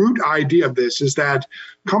very root idea of this is that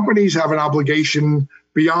companies have an obligation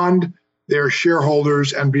beyond their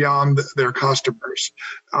shareholders and beyond their customers.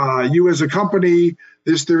 You as a company,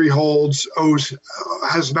 this theory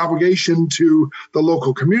has an obligation to the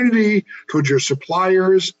local community, towards your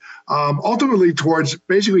suppliers, ultimately towards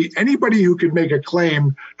basically anybody who could make a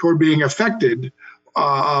claim toward being affected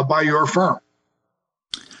by your firm.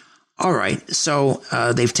 All right. So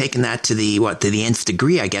they've taken that to the nth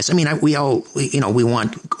degree, I guess. I mean, we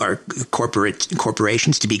want our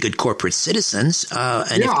corporations to be good corporate citizens.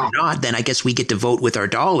 And if they're not, then I guess we get to vote with our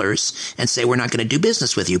dollars and say we're not going to do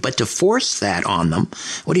business with you. But to force that on them,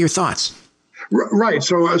 what are your thoughts? Right.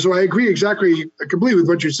 So I agree completely with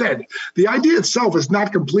what you said. The idea itself is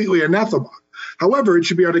not completely anathema. However, it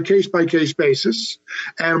should be on a case-by-case basis.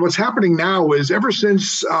 And what's happening now is ever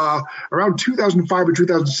since around 2005 or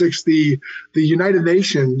 2006, the United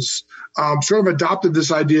Nations sort of adopted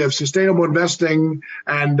this idea of sustainable investing,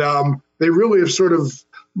 and they really have sort of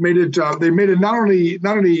made it. They made it not only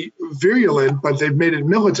virulent, but they've made it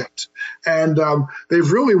militant, and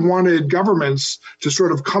they've really wanted governments to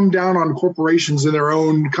sort of come down on corporations in their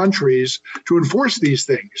own countries to enforce these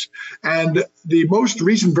things. And the most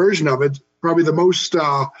recent version of it, probably the most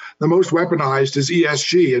weaponized, is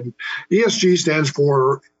ESG, and ESG stands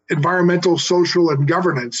for environmental, social, and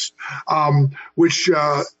governance, which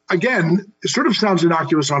again, it sort of sounds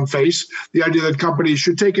innocuous on face. The idea that companies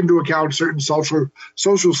should take into account certain social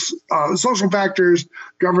factors,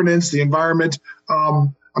 governance, the environment.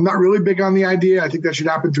 I'm not really big on the idea. I think that should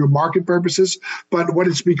happen through market purposes. But what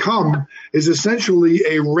it's become is essentially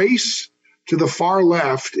a race to the far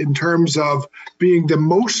left in terms of being the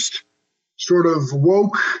most sort of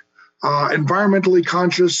woke, environmentally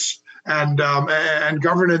conscious, and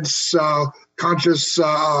governance conscious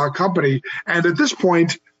company. And at this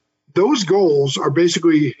point, those goals are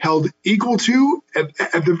basically held equal to,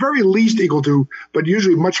 at the very least equal to, but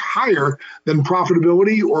usually much higher than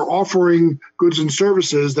profitability or offering goods and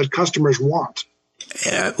services that customers want.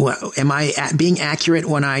 Am I being accurate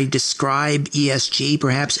when I describe ESG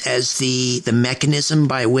perhaps as the mechanism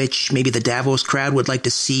by which maybe the Davos crowd would like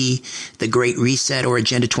to see the Great Reset or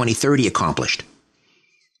Agenda 2030 accomplished?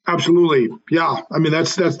 Absolutely. Yeah. I mean,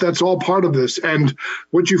 that's all part of this. And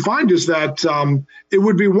what you find is that it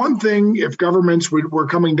would be one thing if governments were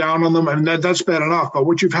coming down on them, and that's bad enough. But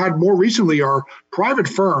what you've had more recently are private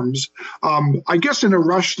firms, I guess in a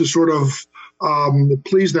rush to sort of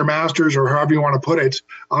please their masters, or however you want to put it.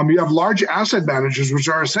 You have large asset managers, which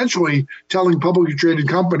are essentially telling publicly traded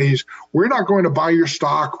companies, we're not going to buy your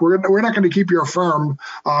stock. We're not going to keep your firm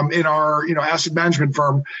in our asset management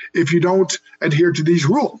firm if you don't adhere to these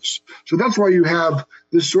rules. So that's why you have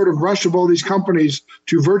this sort of rush of all these companies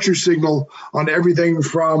to virtue signal on everything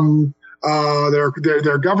from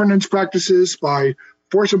their governance practices by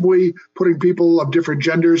forcibly putting people of different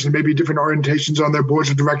genders and maybe different orientations on their boards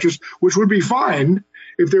of directors, which would be fine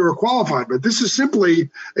if they were qualified. But this is simply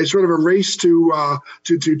a sort of a race to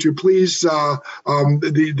please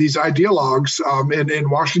these ideologues in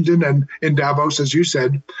Washington and in Davos, as you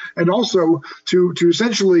said, and also to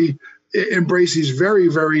essentially embrace these very,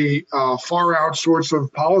 very far out sorts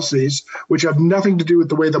of policies, which have nothing to do with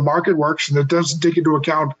the way the market works, and it doesn't take into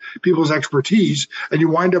account people's expertise. And you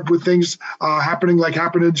wind up with things happening like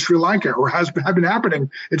happened in Sri Lanka, or have been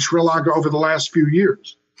happening in Sri Lanka over the last few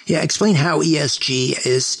years. Yeah, explain how ESG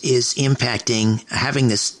is impacting, having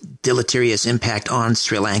this deleterious impact on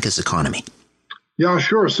Sri Lanka's economy. Yeah,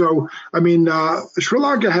 sure. So, I mean, Sri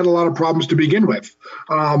Lanka had a lot of problems to begin with.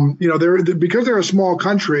 Because they're a small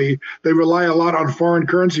country, they rely a lot on foreign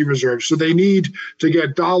currency reserves. So they need to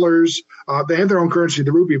get dollars. They have their own currency,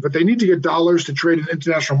 the rupee, but they need to get dollars to trade in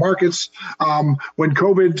international markets. When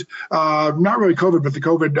COVID, not really COVID, but the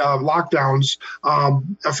COVID lockdowns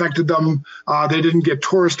affected them, they didn't get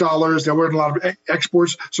tourist dollars. There weren't a lot of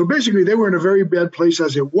exports. So basically, they were in a very bad place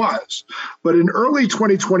as it was. But in early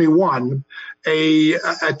 2021, a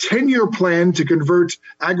 10-year plan to convert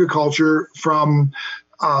agriculture from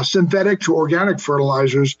synthetic to organic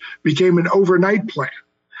fertilizers became an overnight plan.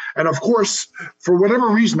 And of course, for whatever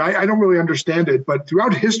reason, I don't really understand it, but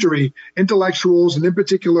throughout history, intellectuals and in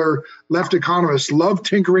particular left economists love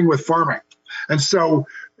tinkering with farming. And so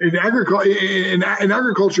in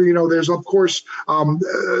agriculture, there's of course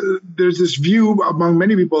there's this view among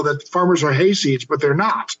many people that farmers are hayseeds, but they're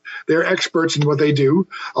not. They're experts in what they do.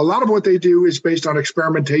 A lot of what they do is based on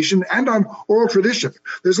experimentation and on oral tradition.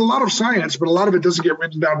 There's a lot of science, but a lot of it doesn't get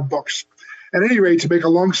written down in books. At any rate, to make a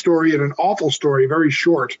long story and an awful story very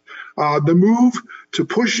short, the move to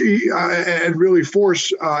push and really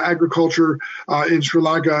force agriculture in Sri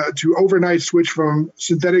Lanka to overnight switch from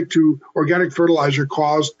synthetic to organic fertilizer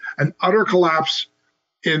caused an utter collapse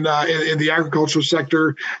in the agricultural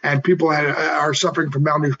sector, and people are suffering from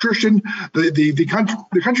malnutrition. The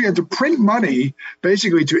country had to print money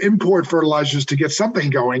basically to import fertilizers to get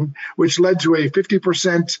something going, which led to a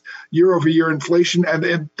 50% year-over-year inflation, and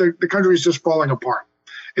the country is just falling apart.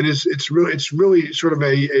 It's really sort of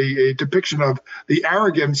a depiction of the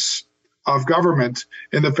arrogance of government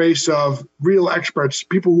in the face of real experts,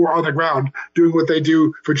 people who are on the ground doing what they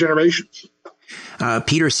do for generations.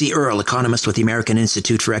 Peter C. Earle, economist with the American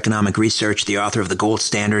Institute for Economic Research, the author of The Gold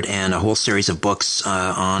Standard and a whole series of books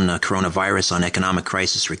on coronavirus, on economic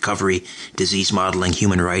crisis recovery, disease modeling,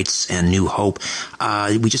 human rights, and New Hope.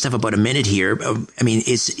 We just have about a minute here. Given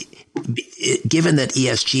that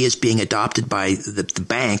ESG is being adopted by the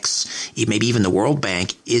banks, maybe even the World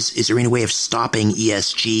Bank, is there any way of stopping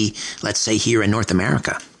ESG, let's say, here in North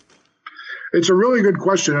America? It's a really good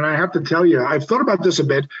question, and I have to tell you, I've thought about this a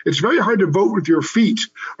bit. It's very hard to vote with your feet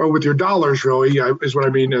or with your dollars, really, is what I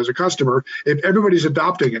mean as a customer, if everybody's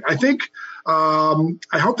adopting it. I think, I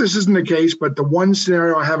hope this isn't the case, but the one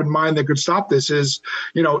scenario I have in mind that could stop this is,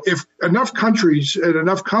 if enough countries and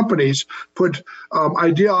enough companies put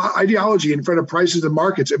ideology in front of prices and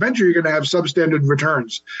markets, eventually you're going to have substandard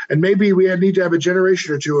returns. And maybe we need to have a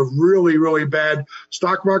generation or two of really, really bad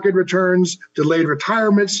stock market returns, delayed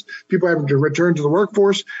retirements, people having to return to the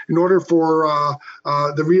workforce in order for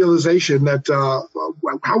the realization that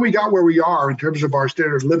how we got where we are in terms of our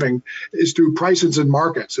standard of living is through prices and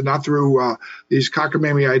markets and not through these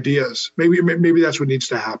cockamamie ideas. Maybe that's what needs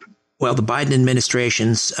to happen. Well, the Biden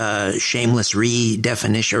administration's shameless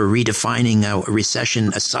redefinition or redefining a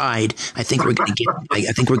recession aside, I think we're going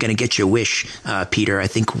to get your wish, Peter. I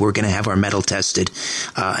think we're going to have our mettle tested,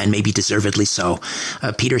 and maybe deservedly so.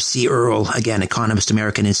 Peter C. Earle, again, economist,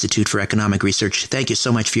 American Institute for Economic Research. Thank you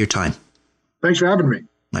so much for your time. Thanks for having me.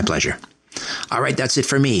 My pleasure. All right, that's it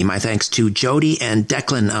for me. My thanks to Jody and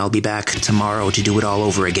Declan. I'll be back tomorrow to do it all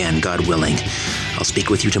over again, God willing. I'll speak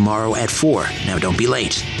with you tomorrow at 4. Now, don't be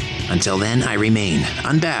late. Until then, I remain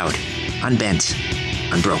unbowed, unbent,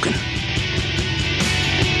 unbroken.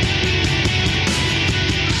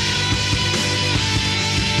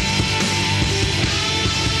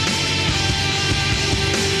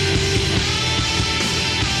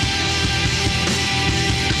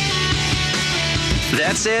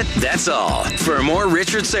 That's it. That's all. For more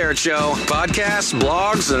Richard Syrett Show, podcasts,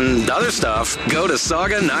 blogs, and other stuff, go to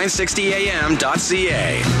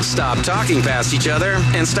saga960am.ca. Stop talking past each other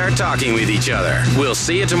and start talking with each other. We'll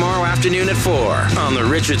see you tomorrow afternoon at 4 on The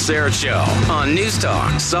Richard Syrett Show on News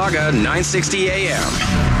Talk, Saga 960 AM.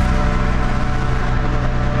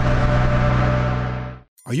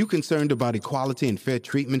 Are you concerned about equality and fair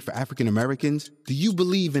treatment for African Americans? Do you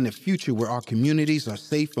believe in a future where our communities are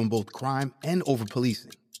safe from both crime and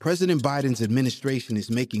over-policing? President Biden's administration is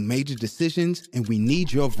making major decisions, and we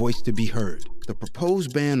need your voice to be heard. The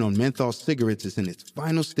proposed ban on menthol cigarettes is in its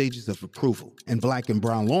final stages of approval, and Black and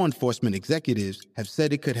brown law enforcement executives have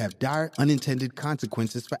said it could have dire unintended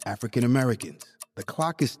consequences for African Americans. The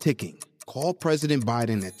clock is ticking. Call President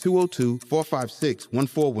Biden at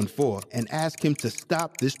 202-456-1414 and ask him to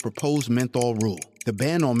stop this proposed menthol rule. The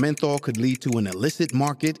ban on menthol could lead to an illicit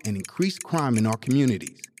market and increased crime in our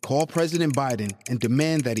communities. Call President Biden and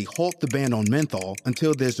demand that he halt the ban on menthol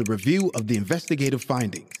until there's a review of the investigative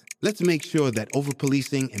findings. Let's make sure that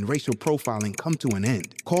overpolicing and racial profiling come to an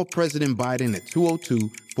end. Call President Biden at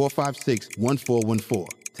 202-456-1414.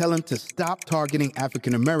 Tell him to stop targeting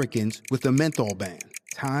African Americans with a menthol ban.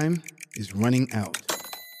 Time is running out.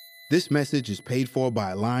 This message is paid for by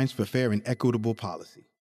Alliance for Fair and Equitable Policy.